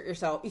insert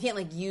yourself. You can't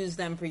like use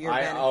them for your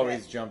benefit. I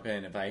always jump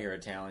in if I hear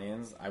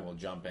Italians. I will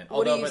jump in.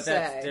 What do you but say?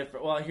 That's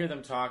different. Well, I hear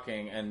them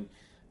talking, and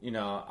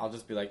I'll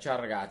just be like, "Ciao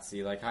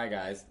ragazzi," like, "Hi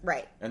guys."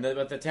 Right.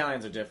 But the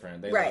Italians are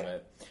different. They love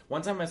it.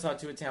 One time I saw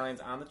 2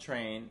 Italians on the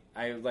train.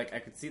 I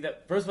could see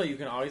that. First of all, you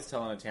can always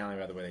tell an Italian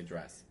by the way they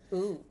dress.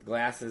 Ooh. The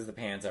glasses, the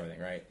pants, everything,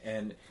 right?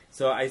 And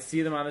so I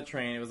see them on the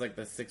train. It was like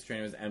the 6th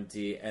train was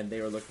empty, and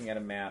they were looking at a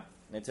map.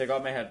 And I took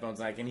off my headphones,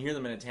 and I can hear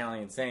them in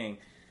Italian saying,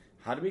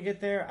 "How did we get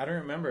there? I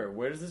don't remember.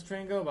 Where does this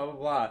train go? Blah, blah,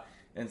 blah."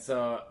 And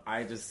so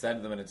I just said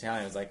to them in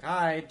Italian, I was like,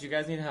 "Hi, do you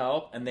guys need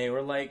help?" And they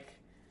were like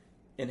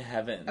in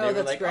heaven. They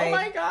were like, great. "Oh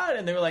my God."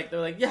 And they were like,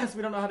 "Yes,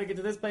 we don't know how to get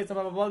to this place,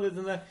 blah, blah, blah, this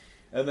and that."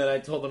 And then I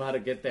told them how to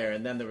get there,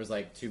 and then there was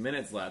like 2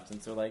 minutes left,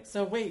 and so like,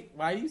 "So wait,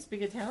 why do you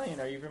speak Italian?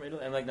 Are you from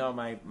Italy?" I'm like, "No,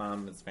 my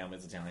mom's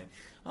family's Italian."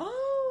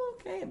 "Oh,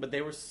 okay." But they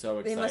were so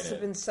excited. They must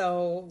have been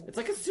so. It's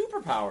like a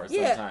superpower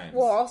Yeah. sometimes.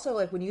 Well, also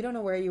like when you don't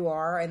know where you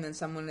are, and then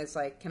someone is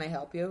like, "Can I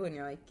help you?" and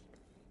you're like,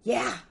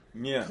 "Yeah,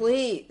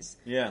 please."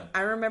 Yeah.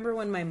 I remember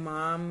when my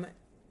mom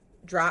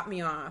dropped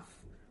me off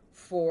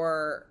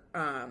for.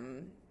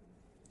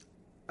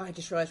 I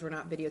just realized we're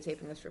not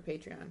videotaping this for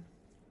Patreon.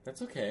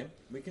 That's okay.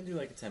 We can do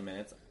like 10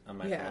 minutes on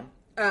my Yeah.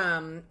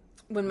 phone.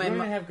 When my We don't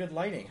mom. even have good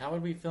lighting. How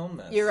would we film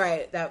this? You're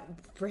right.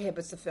 That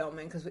prohibits the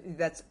filming because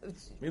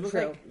it's We look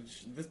true. like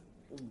this,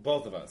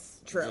 both of us.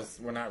 True.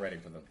 We're not ready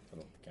for the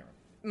camera.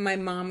 My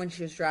mom, when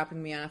she was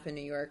dropping me off in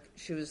New York,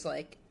 she was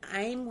like,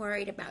 "I'm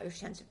worried about your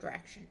sense of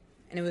direction."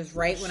 And it was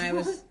right when I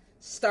was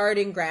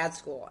starting grad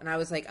school. And I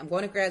was like, "I'm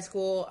going to grad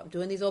school. I'm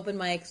doing these open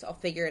mics. I'll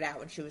figure it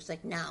out." And she was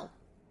like, "No.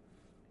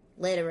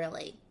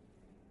 Literally,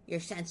 your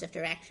sense of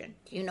direction.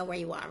 Do you know where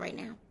you are right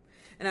now?"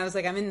 And I was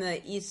like, "I'm in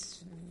the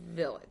East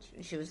Village."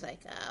 And she was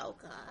like, "Oh,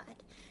 God."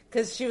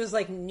 Because she was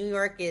like, "New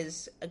York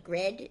is a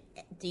grid.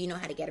 Do you know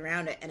how to get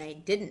around it?" And I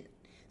didn't.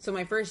 So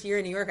my first year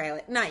in New York,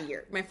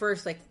 my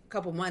first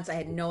couple months, I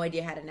had no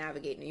idea how to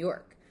navigate New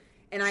York.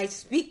 And I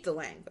speak the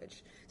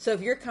language. So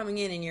if you're coming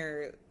in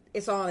and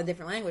it's all in a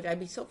different language, I'd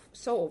be so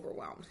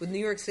overwhelmed. With New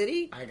York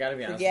City, I gotta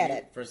be honest forget with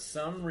you, it. for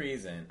some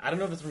reason, I don't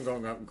know if it's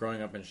from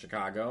growing up in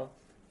Chicago,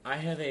 I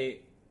have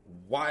a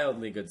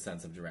wildly good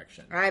sense of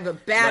direction. I have a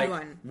bad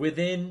one.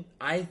 Within,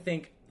 I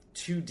think,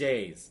 2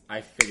 days,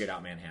 I figured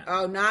out Manhattan.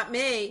 Oh, not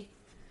me.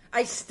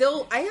 I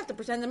have to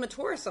pretend I'm a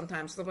tourist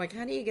sometimes. So I'm like,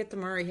 how do you get to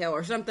Murray Hill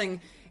or something?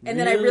 And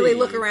then I really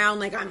look around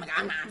like I'm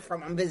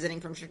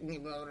visiting from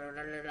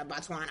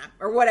Botswana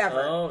or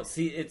whatever. Oh,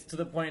 see, it's to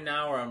the point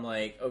now where I'm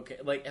like, okay,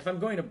 like if I'm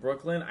going to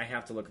Brooklyn, I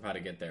have to look up how to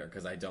get there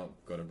because I don't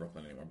go to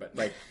Brooklyn anymore. But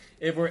like,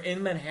 if we're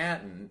in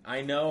Manhattan, I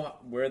know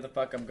where the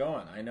fuck I'm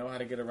going. I know how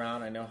to get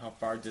around. I know how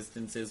far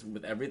distance is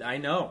with everything. I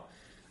know.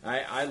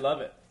 I love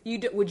it.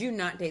 Would you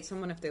not date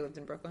someone if they lived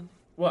in Brooklyn?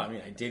 Well, I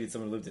mean, I dated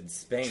someone who lived in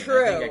Spain.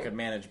 True. I think I could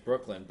manage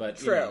Brooklyn, but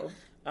True.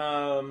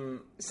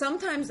 You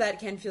sometimes that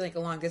can feel like a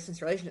long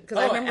distance relationship. Because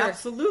know, I remember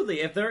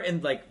absolutely. If they're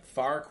in like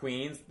far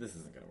Queens, this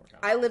isn't going to work out.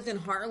 I lived in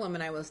Harlem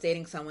and I was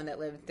dating someone that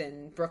lived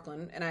in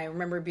Brooklyn, and I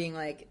remember being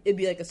like, it'd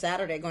be like a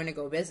Saturday going to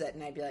go visit,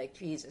 and I'd be like,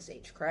 Jesus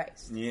H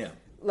Christ, Yeah,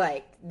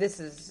 like this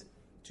is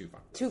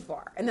too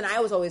far. And then I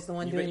was always the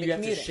one doing the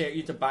commuting. You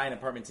have to buy an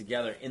apartment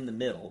together in the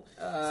middle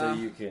so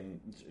you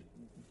can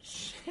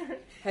share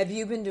it. Have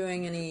you been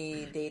doing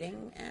any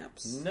dating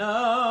apps?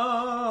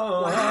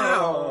 No.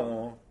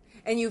 Wow.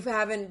 And you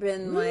haven't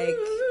been like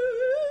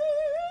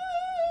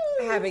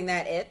having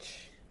that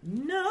itch?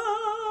 No.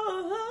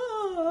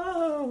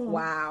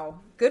 Wow.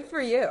 Good for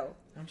you.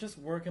 I'm just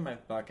working my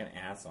fucking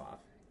ass off.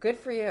 Good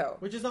for you.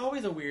 Which is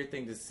always a weird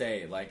thing to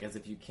say, like as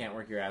if you can't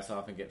work your ass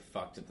off and get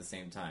fucked at the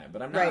same time.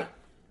 But I'm not. Right.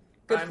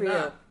 Good I'm for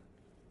not. you.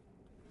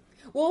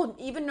 Well,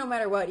 even no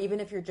matter what,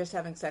 even if you're just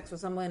having sex with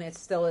someone, it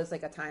still is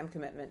like a time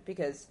commitment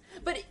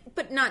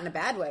but not in a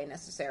bad way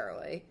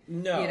necessarily.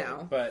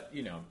 No, but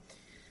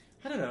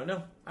I don't know.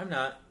 No, I'm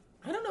not.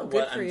 I don't know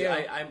Good what for I'm you.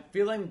 doing. I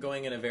feel I'm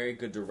going in a very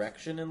good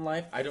direction in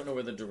life. I don't know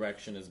where the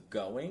direction is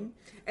going.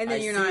 And then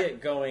I you're see not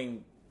it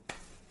going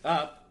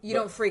up. You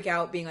don't freak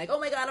out being like, "Oh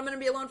my God, I'm going to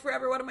be alone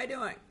forever. What am I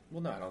doing?"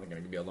 Well, no, I don't think I'm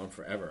going to be alone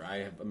forever. I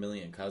have a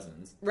million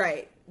cousins.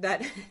 Right.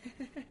 That.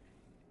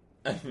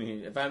 I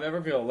mean, if I ever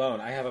feel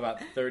alone, I have about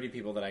 30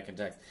 people that I can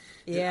text.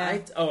 Yeah.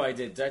 I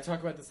did. Did I talk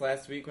about this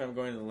last week when I'm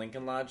going to the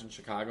Lincoln Lodge in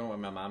Chicago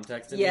when my mom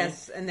texted me?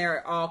 Yes, and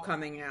they're all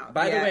coming out.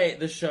 By the Yeah. way,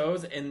 the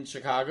shows in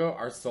Chicago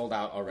are sold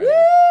out already.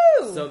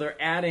 Woo! So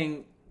they're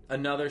adding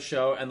another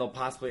show, and they'll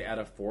possibly add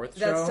a fourth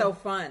show. That's so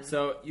fun.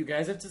 So you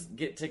guys have to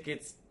get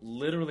tickets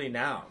literally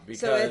now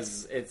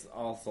because it's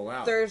all sold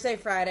out. Thursday,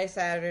 Friday,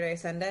 Saturday,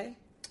 Sunday?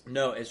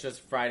 No, it's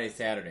just Friday,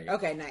 Saturday.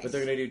 Okay, nice. But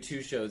they're going to do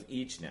 2 shows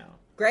each now.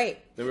 Great.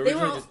 They were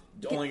originally just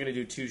only going to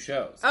do 2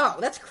 shows. Oh,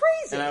 that's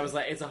crazy. And I was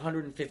like, it's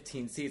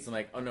 115 seats. I'm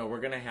like, oh no, we're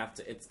going to have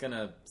to, it's going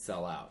to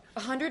sell out.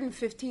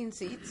 115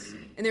 seats?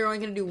 And they're only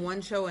going to do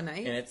 1 show a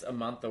night? And it's a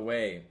month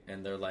away.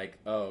 And they're like,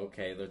 oh,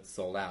 okay, it's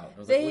sold out. I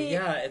was like, well,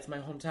 yeah, it's my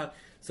hometown.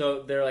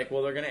 So they're like,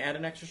 well, they're going to add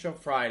an extra show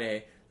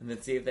Friday and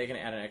then see if they can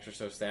add an extra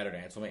show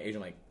Saturday. I told my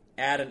agent, like,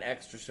 add an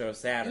extra show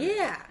Saturday.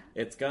 Yeah.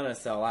 It's going to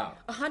sell out.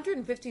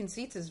 115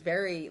 seats is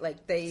very,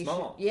 like, they...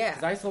 Small. Yeah.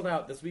 Because I sold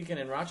out this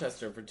weekend in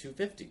Rochester for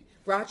 250.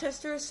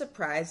 Rochester is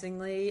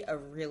surprisingly a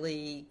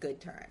really good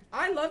time.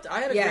 I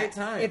had a great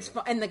time. It's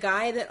fun. And the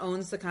guy that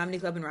owns the comedy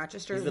club in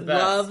Rochester He's the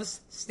best. loves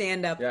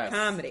stand-up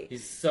comedy.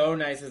 He's so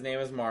nice. His name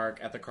is Mark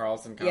at the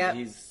Carlson Comedy. Yep.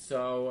 He's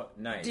so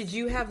nice. Did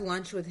you have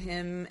lunch with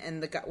him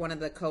and one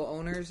of the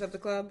co-owners of the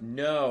club?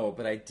 No,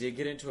 but I did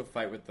get into a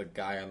fight with the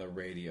guy on the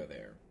radio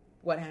there.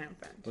 What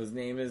happened? His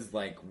name is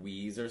like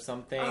Wheeze or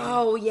something.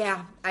 Oh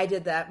yeah, I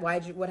did that.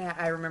 Why'd you?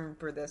 I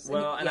remember this.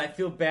 Well, and I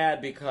feel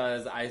bad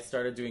because I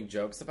started doing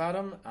jokes about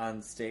him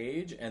on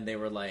stage, and they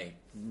were like,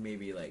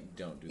 maybe like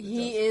don't do the jokes.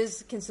 He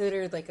is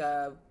considered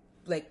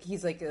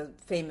he's like a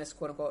famous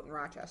quote unquote in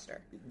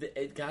Rochester.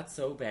 It got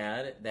so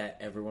bad that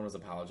everyone was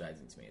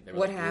apologizing to me. They were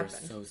What like, happened?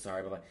 We're so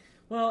sorry, but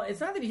well, it's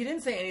not that he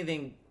didn't say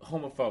anything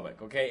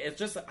homophobic. Okay, it's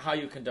just how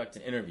you conduct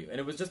an interview, and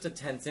it was just a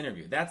tense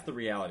interview. That's the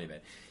reality of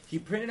it. He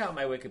printed out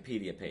my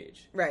Wikipedia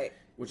page, Right.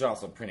 which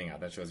also printing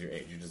out, that shows your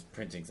age. You're just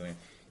printing something.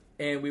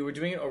 And we were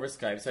doing it over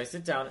Skype, so I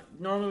sit down.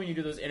 Normally when you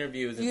do those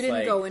interviews, it's You didn't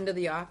like... go into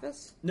the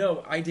office?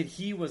 No, I did.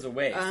 He was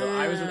away. So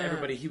I was with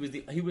everybody. He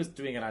was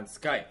doing it on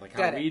Skype, like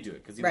how we do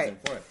it, because he was in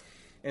Florida.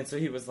 And so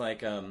he was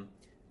like,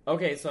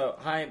 okay, so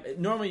hi.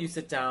 Normally you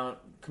sit down.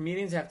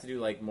 Comedians have to do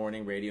like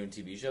morning radio and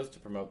TV shows to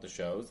promote the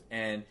shows.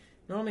 And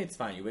normally it's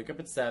fine. You wake up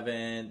at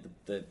 7,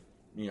 the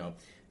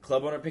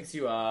club owner picks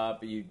you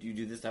up, you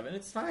do this stuff, and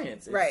it's fine.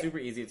 It's super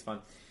easy. It's fun.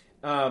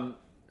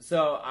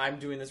 So I'm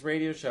doing this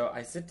radio show.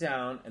 I sit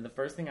down, and the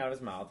first thing out of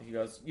his mouth, he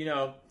goes,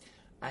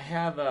 I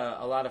have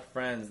a lot of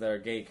friends that are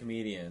gay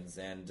comedians,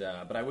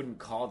 but I wouldn't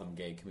call them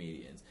gay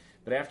comedians.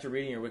 But after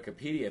reading your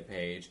Wikipedia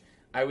page,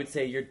 I would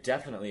say you're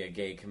definitely a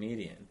gay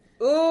comedian.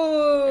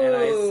 Ooh. And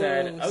I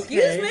said, okay.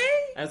 Excuse me?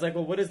 I was like,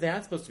 well, what is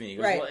that supposed to mean? He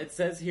goes, well, it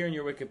says here in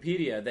your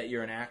Wikipedia that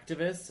you're an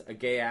activist, a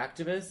gay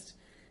activist.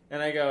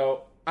 And I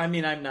go, I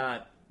mean, I'm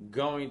not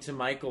going to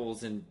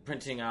Michael's and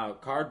printing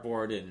out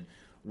cardboard and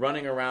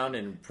running around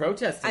and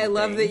protesting I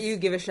love things. that you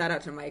give a shout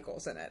out to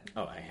Michael's in it.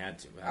 Oh, I had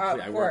to.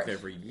 Actually, I worked there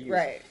for years.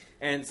 Right.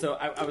 And so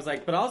I was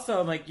like, but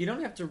also, I'm like, you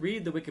don't have to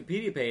read the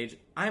Wikipedia page.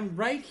 I'm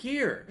right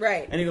here.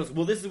 Right. And he goes,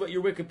 well, this is what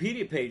your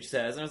Wikipedia page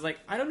says. And I was like,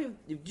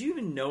 do you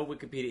even know what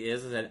Wikipedia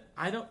is? I said,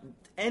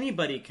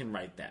 anybody can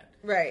write that.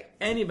 Right.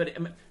 Anybody.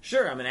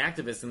 Sure, I'm an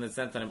activist in the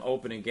sense that I'm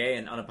open and gay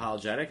and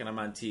unapologetic, and I'm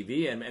on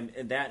TV,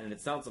 and that in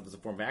itself is a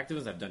form of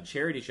activism. I've done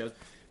charity shows,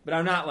 but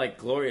I'm not like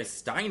Gloria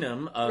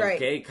Steinem of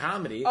gay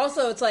comedy.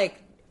 Also, it's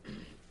like,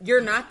 you're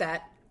not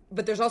that.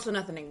 But there's also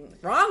nothing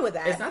wrong with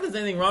that. It's not there's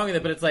anything wrong with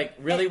it, but it's like,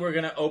 really, we're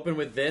going to open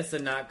with this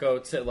and not go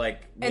to,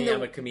 like,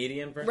 I'm a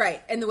comedian?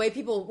 Right. And the way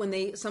people,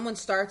 when someone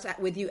starts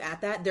with you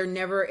at that, they're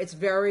never, it's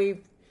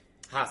very...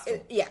 hostile.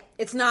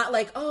 It's not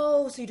like,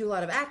 oh, so you do a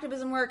lot of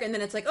activism work, and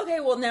then it's like, okay,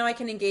 well, now I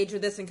can engage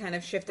with this and kind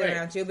of shift it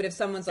around too. But if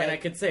someone's like... And I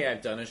could say,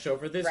 I've done a show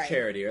for this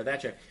charity or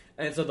that charity.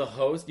 And so the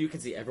host, you can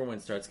see everyone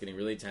starts getting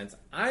really tense.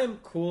 I'm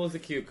cool as a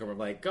cucumber. I'm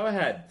like, go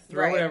ahead,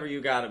 throw whatever you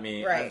got at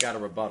me. I've got a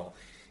rebuttal.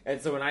 And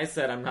so when I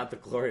said I'm not the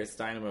Gloria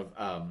Steinem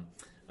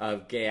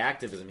of gay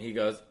activism, he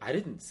goes, I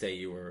didn't say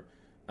you were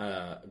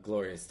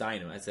Gloria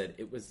Steinem. I said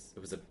it was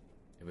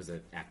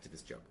an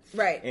activist joke.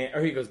 Right.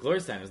 Or he goes,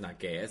 Gloria Steinem is not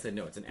gay. I said,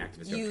 no, it's an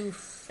activist joke. You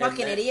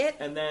fucking idiot.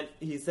 And then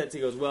he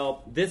goes,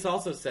 well, this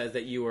also says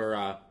that you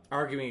were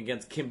arguing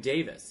against Kim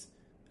Davis.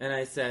 And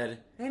I said...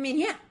 I mean,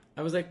 yeah.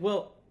 I was like,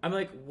 well, I'm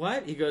like,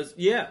 what? He goes,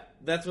 yeah,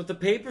 that's what the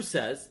paper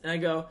says. And I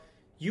go,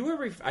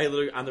 I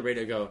literally on the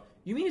radio go,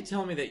 you mean to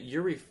tell me that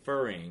you're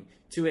referring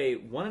to a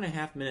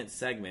 1.5-minute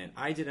segment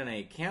I did on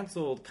a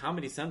canceled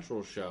Comedy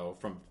Central show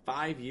from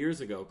 5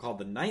 years ago called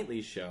The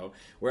Nightly Show,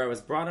 where I was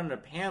brought on a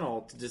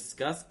panel to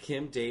discuss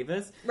Kim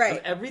Davis? Right.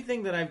 Of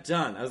everything that I've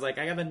done. I was like,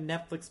 I have a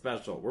Netflix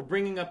special. We're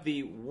bringing up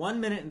the 1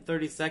 minute and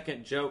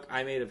 30-second joke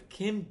I made of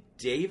Kim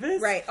Davis?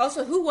 Right.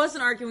 Also, who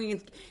wasn't arguing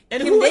against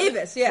and Kim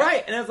Davis? Yeah.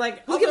 Right. And I was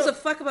like, who gives a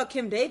fuck about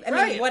Kim Davis?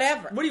 I mean,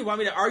 whatever. What do you want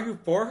me to argue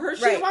for her?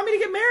 She didn't want me to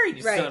get married,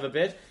 you son of a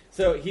bitch.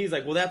 So he's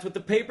like, well, that's what the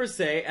papers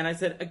say. And I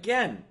said,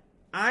 again,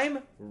 I'm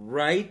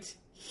right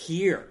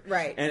here.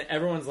 Right. And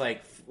everyone's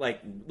like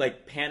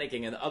like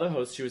panicking, and the other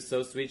host, she was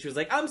so sweet. She was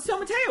like, "So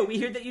Mateo, we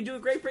hear that you do a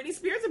great Britney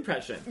Spears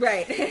impression."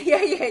 Right.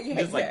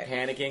 yeah. Just like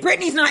panicking.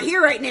 Britney's not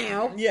here right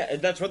now. Yeah,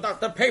 that's what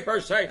the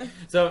papers say.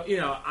 So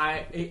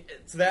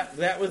so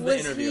that was the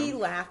interview. Was he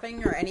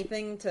laughing or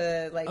anything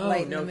to like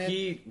lighten the mood?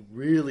 He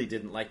really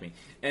didn't like me.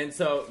 And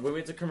so we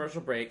went to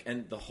commercial break,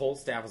 and the whole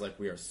staff was like,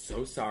 "We are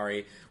so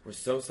sorry. We're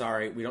so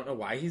sorry. We don't know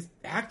why he's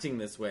acting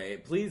this way.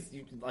 Please,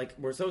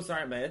 we're so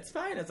sorry, man. It's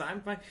fine.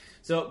 I'm fine."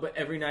 So, but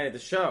every night at the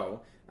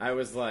show, I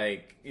was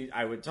like,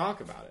 I would talk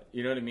about it.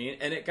 You know what I mean?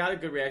 And it got a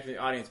good reaction from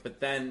the audience. But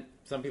then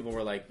some people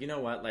were like, you know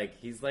what? Like,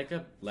 he's like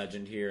a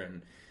legend here,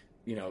 and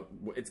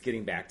it's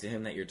getting back to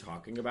him that you're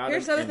talking about.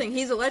 Here's the other thing: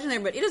 he's a legend there,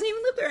 but he doesn't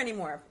even live there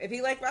anymore. If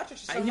he liked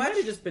Rochester so much, he might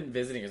have just been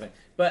visiting or something.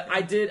 But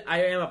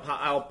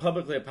I'll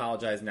publicly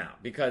apologize now,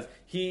 because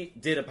he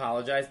did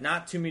apologize,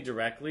 not to me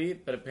directly,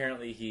 but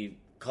apparently he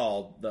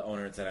called the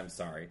owner and said, "I'm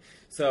sorry."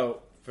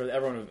 So for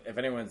everyone, if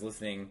anyone's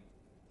listening,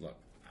 look,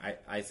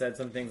 I said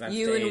some things on stage.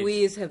 You and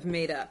Weeze have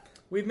made up.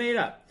 We've made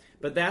up,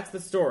 but that's the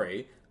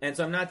story. And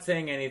so I'm not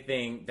saying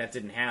anything that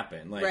didn't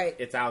happen. Like,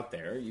 It's out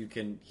there. You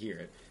can hear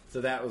it.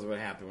 So that was what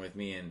happened with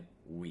me and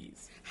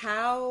Weeze.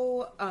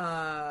 How,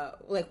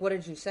 what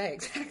did you say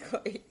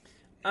exactly?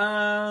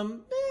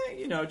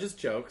 Just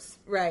jokes.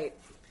 Right.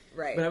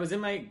 But I was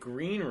in my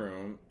green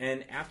room,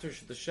 and after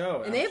the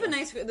show... And they have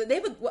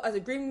a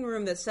green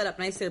room that's set up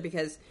nice there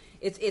because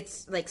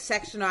it's like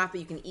sectioned off,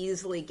 but you can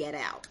easily get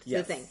out.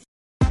 Yes. The thing.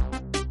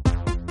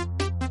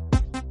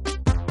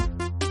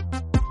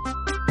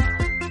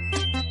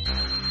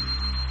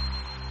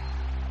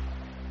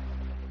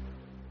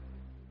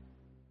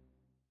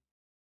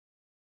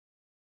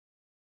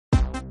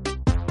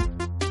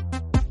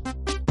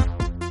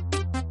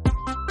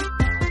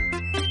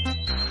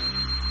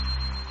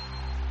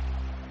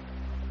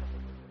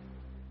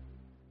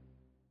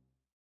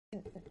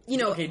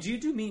 Okay, do you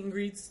do meet and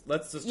greets?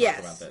 Let's just talk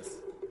about this.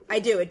 I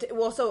do.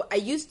 So I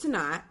used to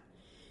not.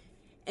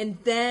 And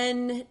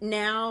then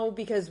now,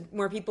 because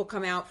more people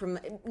come out from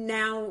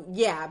now,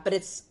 but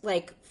it's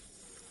like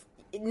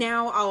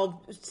now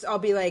I'll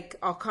be like,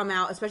 I'll come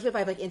out, especially if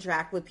I've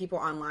interact with people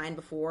online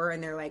before,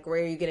 and they're like,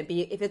 where are you going to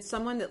be? If it's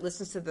someone that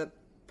listens to the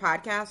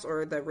podcast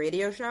or the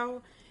radio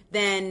show,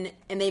 and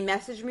they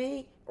message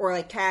me or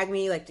tag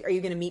me, are you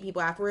going to meet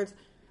people afterwards?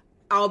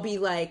 I'll be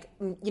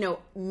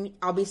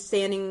I'll be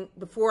standing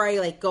before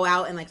I go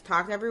out and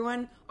talk to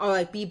everyone.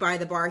 I'll be by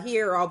the bar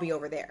here, or I'll be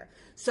over there.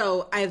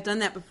 So I've done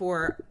that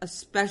before,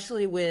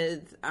 especially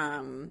with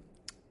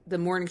the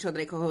morning show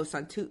that I co-host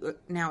on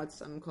now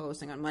I'm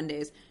co-hosting on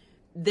Mondays.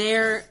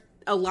 A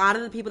lot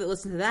of the people that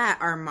listen to that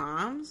are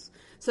moms,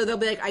 so they'll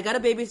be like, "I got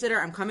a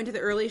babysitter. I'm coming to the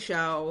early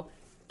show.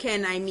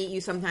 Can I meet you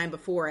sometime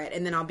before it?"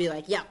 And then I'll be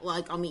like, "Yeah,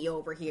 I'll meet you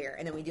over here."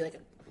 And then we do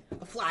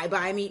a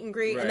flyby meet and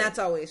greet, and that's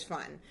always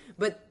fun.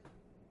 But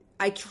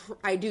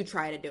I do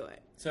try to do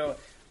it. So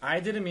I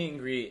did a meet and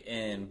greet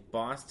in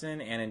Boston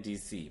and in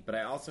DC, but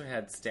I also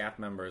had staff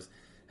members,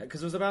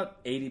 because there was about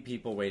 80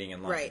 people waiting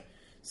in line. Right.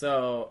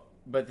 So,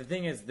 but the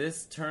thing is,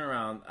 this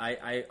turnaround,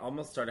 I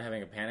almost started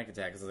having a panic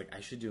attack, because I was like, I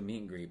should do a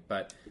meet and greet,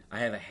 but I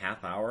have a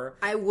half hour.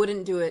 I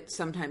wouldn't do it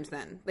sometimes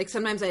then.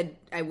 Sometimes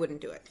I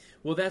wouldn't do it.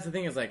 Well, that's the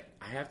thing is, I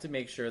have to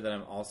make sure that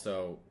I'm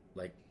also,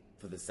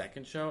 for the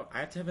second show,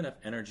 I have to have enough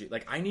energy.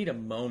 I need a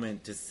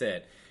moment to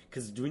sit.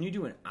 Because when you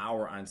do an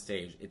hour on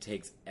stage, it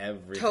takes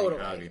everything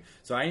out of you.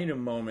 So I need a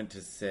moment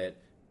to sit,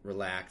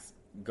 relax,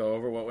 go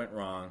over what went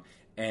wrong,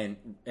 and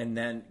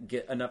then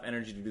get enough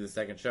energy to do the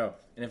second show.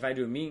 And if I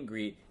do a meet and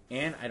greet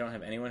and I don't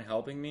have anyone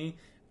helping me,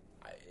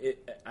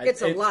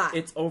 it's a lot.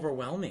 It's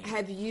overwhelming.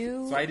 Have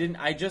you? So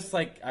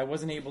I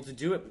wasn't able to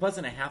do it. Plus,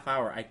 in a half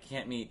hour, I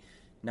can't meet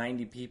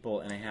 90 people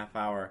in a half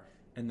hour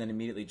and then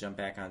immediately jump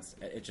back on.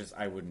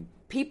 I wouldn't.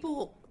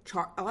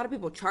 A lot of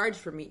people charge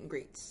for meet and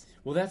greets.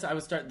 Well, then I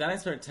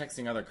started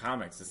texting other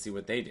comics to see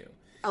what they do.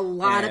 A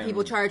lot of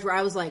people charge, where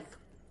I was like,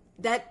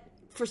 that,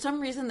 for some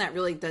reason, that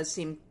really does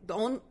seem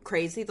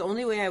crazy. The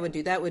only way I would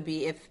do that would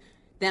be if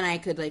then I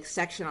could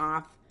section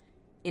off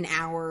an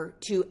hour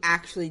to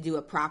actually do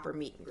a proper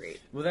meet and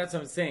greet. Well, that's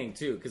what I'm saying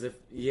too, because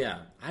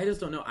I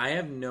just don't know. I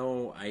have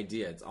no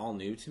idea. It's all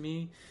new to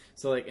me.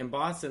 So in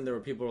Boston, there were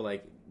people who were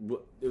like,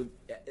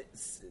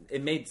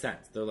 it made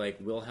sense. They're like,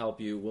 we'll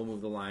help you, we'll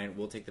move the line,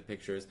 we'll take the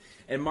pictures.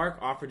 And Mark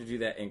offered to do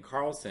that in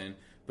Carlson,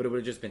 but it would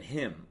have just been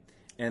him.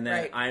 And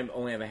then I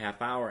only have a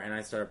half hour, and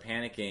I started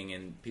panicking,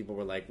 and people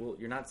were like, well,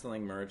 you're not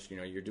selling merch,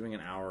 you're doing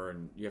an hour,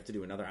 and you have to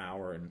do another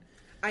hour, and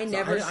I So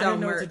never I sell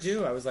didn't know merch. what to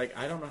do. I was like,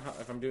 I don't know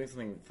if I'm doing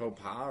something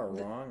faux pas or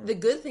wrong. The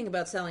good thing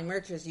about selling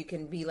merch is you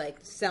can be like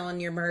selling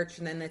your merch,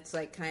 and then it's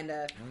like kind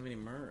of. I don't have any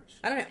merch.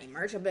 I don't have any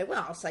merch. I'll be like,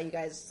 well, I'll sell you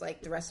guys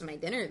like the rest of my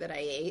dinner that I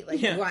ate.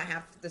 Like, Yeah. you want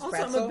half this Also,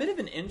 pretzel? I'm a bit of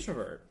an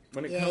introvert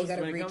when it Yeah, comes you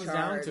gotta down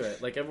recharge. to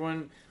it. Like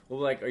everyone will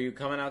be like, "Are you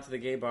coming out to the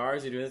gay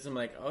bars? Are you doing this?" I'm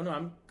like, "Oh no,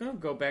 I'm gonna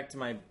go back to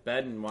my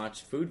bed and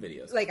watch food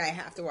videos." Like, I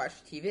have to watch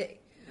TV.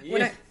 Yeah.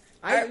 When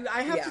I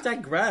have yeah. to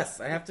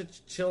digress. I have to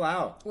chill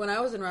out. When I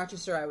was in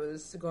Rochester, I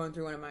was going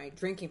through one of my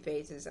drinking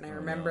phases, and I Oh,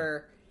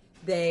 remember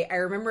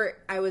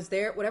I was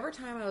there. Whatever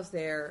time I was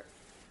there,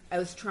 I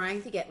was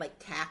trying to get like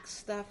tax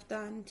stuff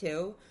done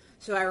too.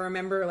 So I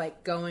remember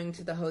like going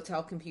to the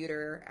hotel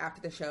computer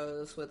after the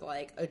shows with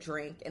like a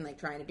drink and like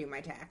trying to do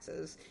my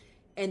taxes,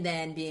 and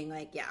then being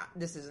like, yeah,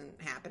 this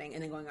isn't happening,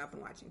 and then going up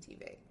and watching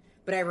TV.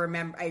 But I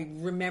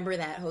remember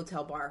that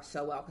hotel bar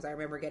so well because I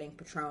remember getting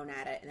Patron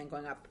at it and then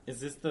going up. Is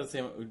this the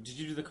same? Did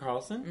you do the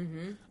Carlson?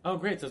 Mm-hmm. Oh,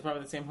 great! So it's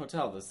probably the same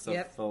hotel. The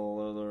Yep.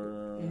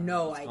 Suffler.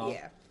 No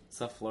idea.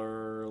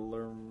 Suffler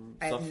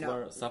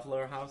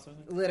House. Or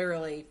something?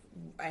 Literally,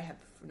 I have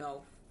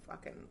no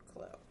fucking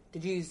clue.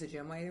 Did you use the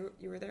gym while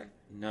you were there?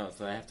 No,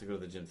 so I have to go to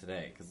the gym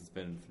today because it's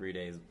been 3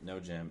 days no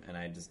gym and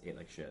I just ate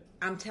like shit.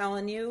 I'm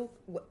telling you,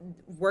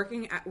 what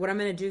I'm going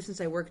to do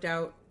since I worked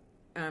out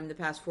the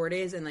past 4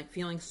 days and like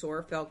feeling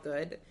sore felt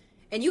good.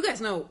 And you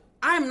guys know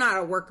I'm not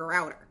a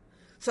worker-outer.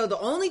 So the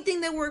only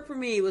thing that worked for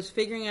me was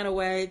figuring out a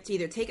way to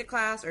either take a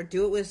class or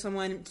do it with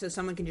someone so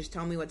someone can just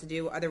tell me what to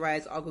do.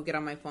 Otherwise, I'll go get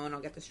on my phone.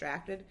 I'll get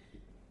distracted.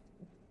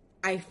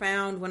 I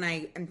found when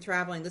I am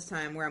traveling this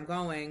time where I'm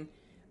going,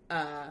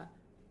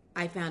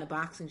 I found a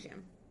boxing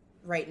gym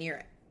right near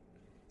it.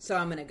 So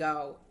I'm going to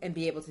go and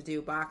be able to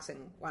do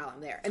boxing while I'm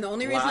there. And the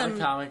only reason a lot of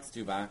comics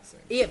do boxing.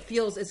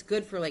 It's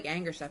good for like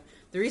anger stuff.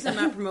 The reason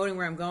I'm not promoting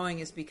where I'm going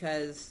is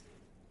because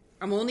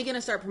I'm only going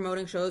to start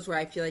promoting shows where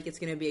I feel like it's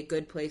going to be a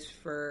good place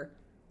for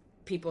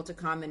people to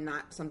come and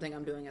not something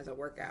I'm doing as a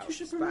workout. You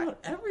should spot. promote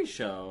every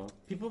show.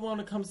 People want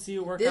to come see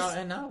you work out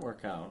and not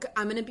work out.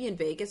 I'm going to be in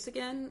Vegas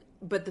again,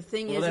 but the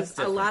thing is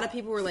a lot of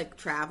people were like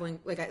traveling.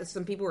 Like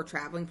some people were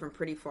traveling from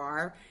pretty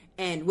far,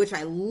 and which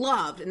I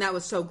loved, and that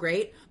was so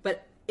great.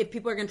 But if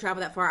people are going to travel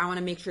that far, I want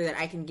to make sure that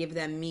I can give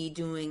them me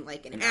doing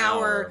like an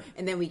hour,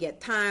 and then we get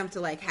time to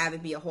like have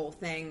it be a whole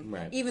thing.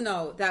 Right. Even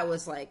though that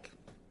was like,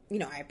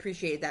 I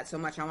appreciated that so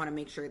much. I want to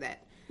make sure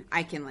that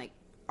I can like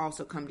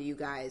also come to you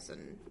guys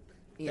and.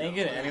 Thank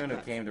you to anyone who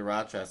came to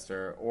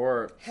Rochester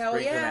or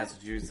Springfield,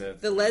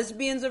 Massachusetts. The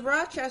Lesbians of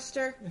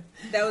Rochester.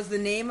 That was the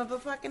name of a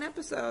fucking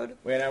episode.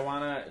 Wait, I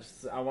wanna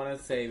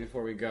say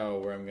before we go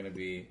where I'm gonna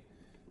be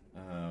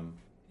in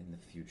the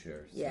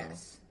future. So,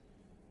 yes.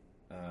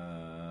 I'm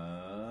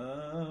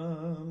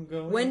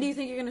going. When do you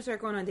think you're gonna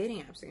start going on dating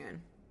apps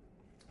again?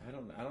 I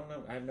don't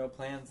know. I have no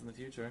plans in the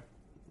future.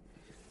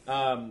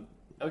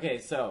 Okay,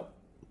 so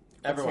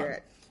everyone,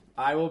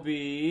 I will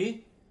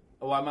be.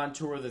 Oh, I'm on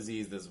tour with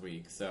Aziz this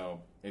week,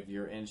 so if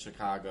you're in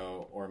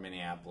Chicago or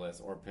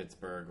Minneapolis or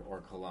Pittsburgh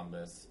or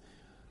Columbus...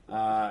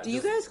 do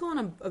you guys go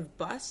on a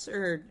bus,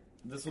 or...?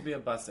 This will be a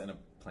bus and a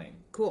plane.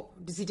 Cool.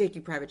 Does he take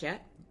you private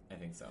jet? I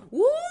think so.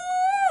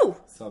 Woo!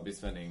 So I'll be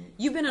spending...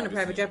 You've been on a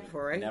private jet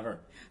before, right? Never.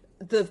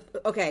 This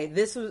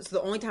was...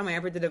 The only time I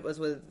ever did it was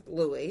with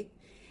Louie,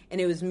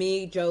 and it was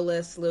me, Joe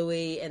List,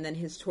 Louie, and then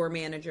his tour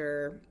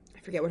manager... I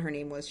forget what her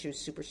name was. She was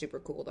super, super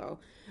cool, though.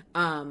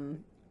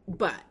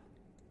 But...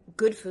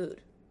 Good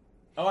food.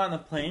 Oh, on the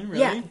plane? Really?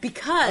 Yeah,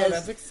 because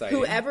that's exciting.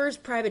 Whoever's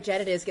private jet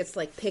it is gets to,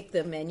 like, pick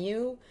the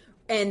menu.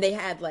 And they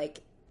had, like,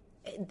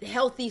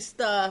 healthy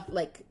stuff,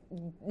 like,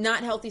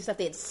 not healthy stuff.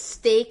 They had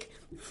steak,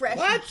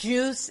 fresh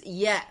juice.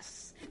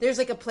 Yes. There's,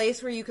 like, a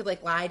place where you could,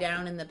 like, lie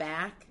down in the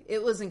back.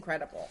 It was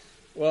incredible.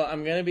 Well,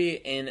 I'm going to be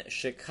in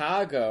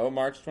Chicago,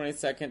 March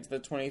 22nd to the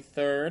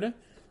 23rd.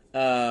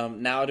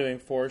 Now doing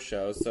 4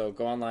 shows, so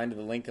go online to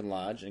the Lincoln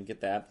Lodge and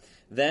get that.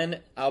 Then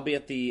I'll be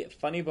at the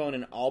Funny Bone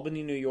in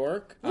Albany, New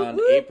York on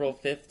April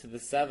 5th to the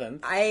 7th.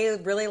 I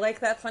really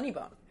like that Funny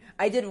Bone.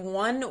 I did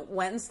one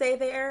Wednesday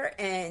there,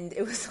 and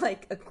it was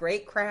like a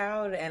great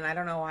crowd, and I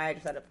don't know why I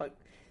just had to put...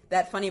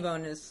 That Funny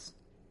Bone is...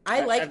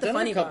 I've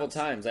done it a couple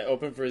times. I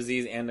opened for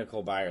Aziz and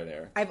Nicole Byer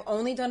there. I've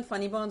only done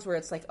Funny Bones where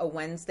it's like a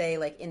Wednesday,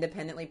 like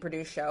independently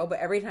produced show, but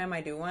every time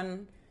I do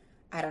one...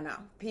 I don't know.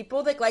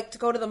 People that like to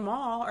go to the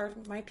mall are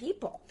my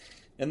people.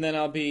 And then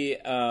I'll be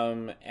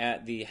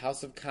at the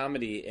House of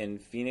Comedy in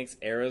Phoenix,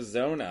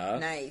 Arizona.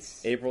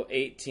 Nice. April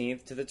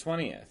 18th to the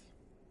 20th.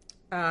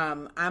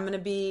 I'm going to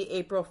be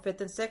April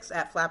 5th and 6th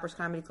at Flappers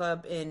Comedy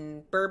Club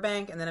in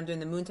Burbank. And then I'm doing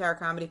the Moon Tower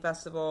Comedy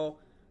Festival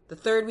the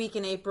 3rd week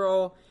in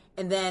April.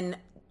 And then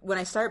when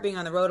I start being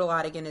on the road a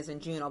lot again is in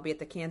June. I'll be at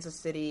the Kansas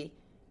City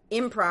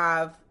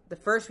Improv the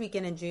 1st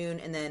weekend in June.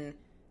 And then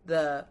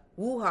the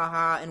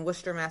Woo-Ha-Ha in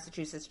Worcester,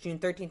 Massachusetts, June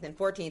 13th and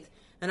 14th.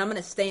 And I'm going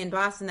to stay in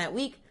Boston that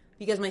week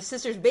because my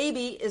sister's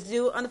baby is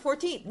due on the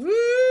 14th. Woo!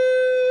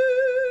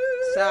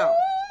 So,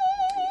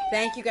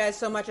 thank you guys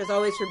so much, as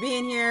always, for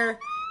being here.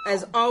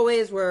 As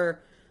always, we're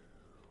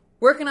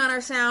working on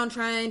our sound,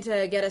 trying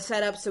to get a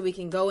setup so we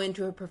can go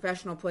into a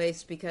professional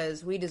place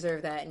because we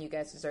deserve that and you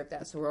guys deserve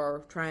that. So we're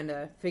trying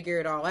to figure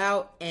it all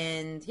out.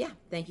 And, yeah,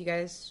 thank you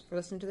guys for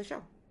listening to the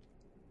show.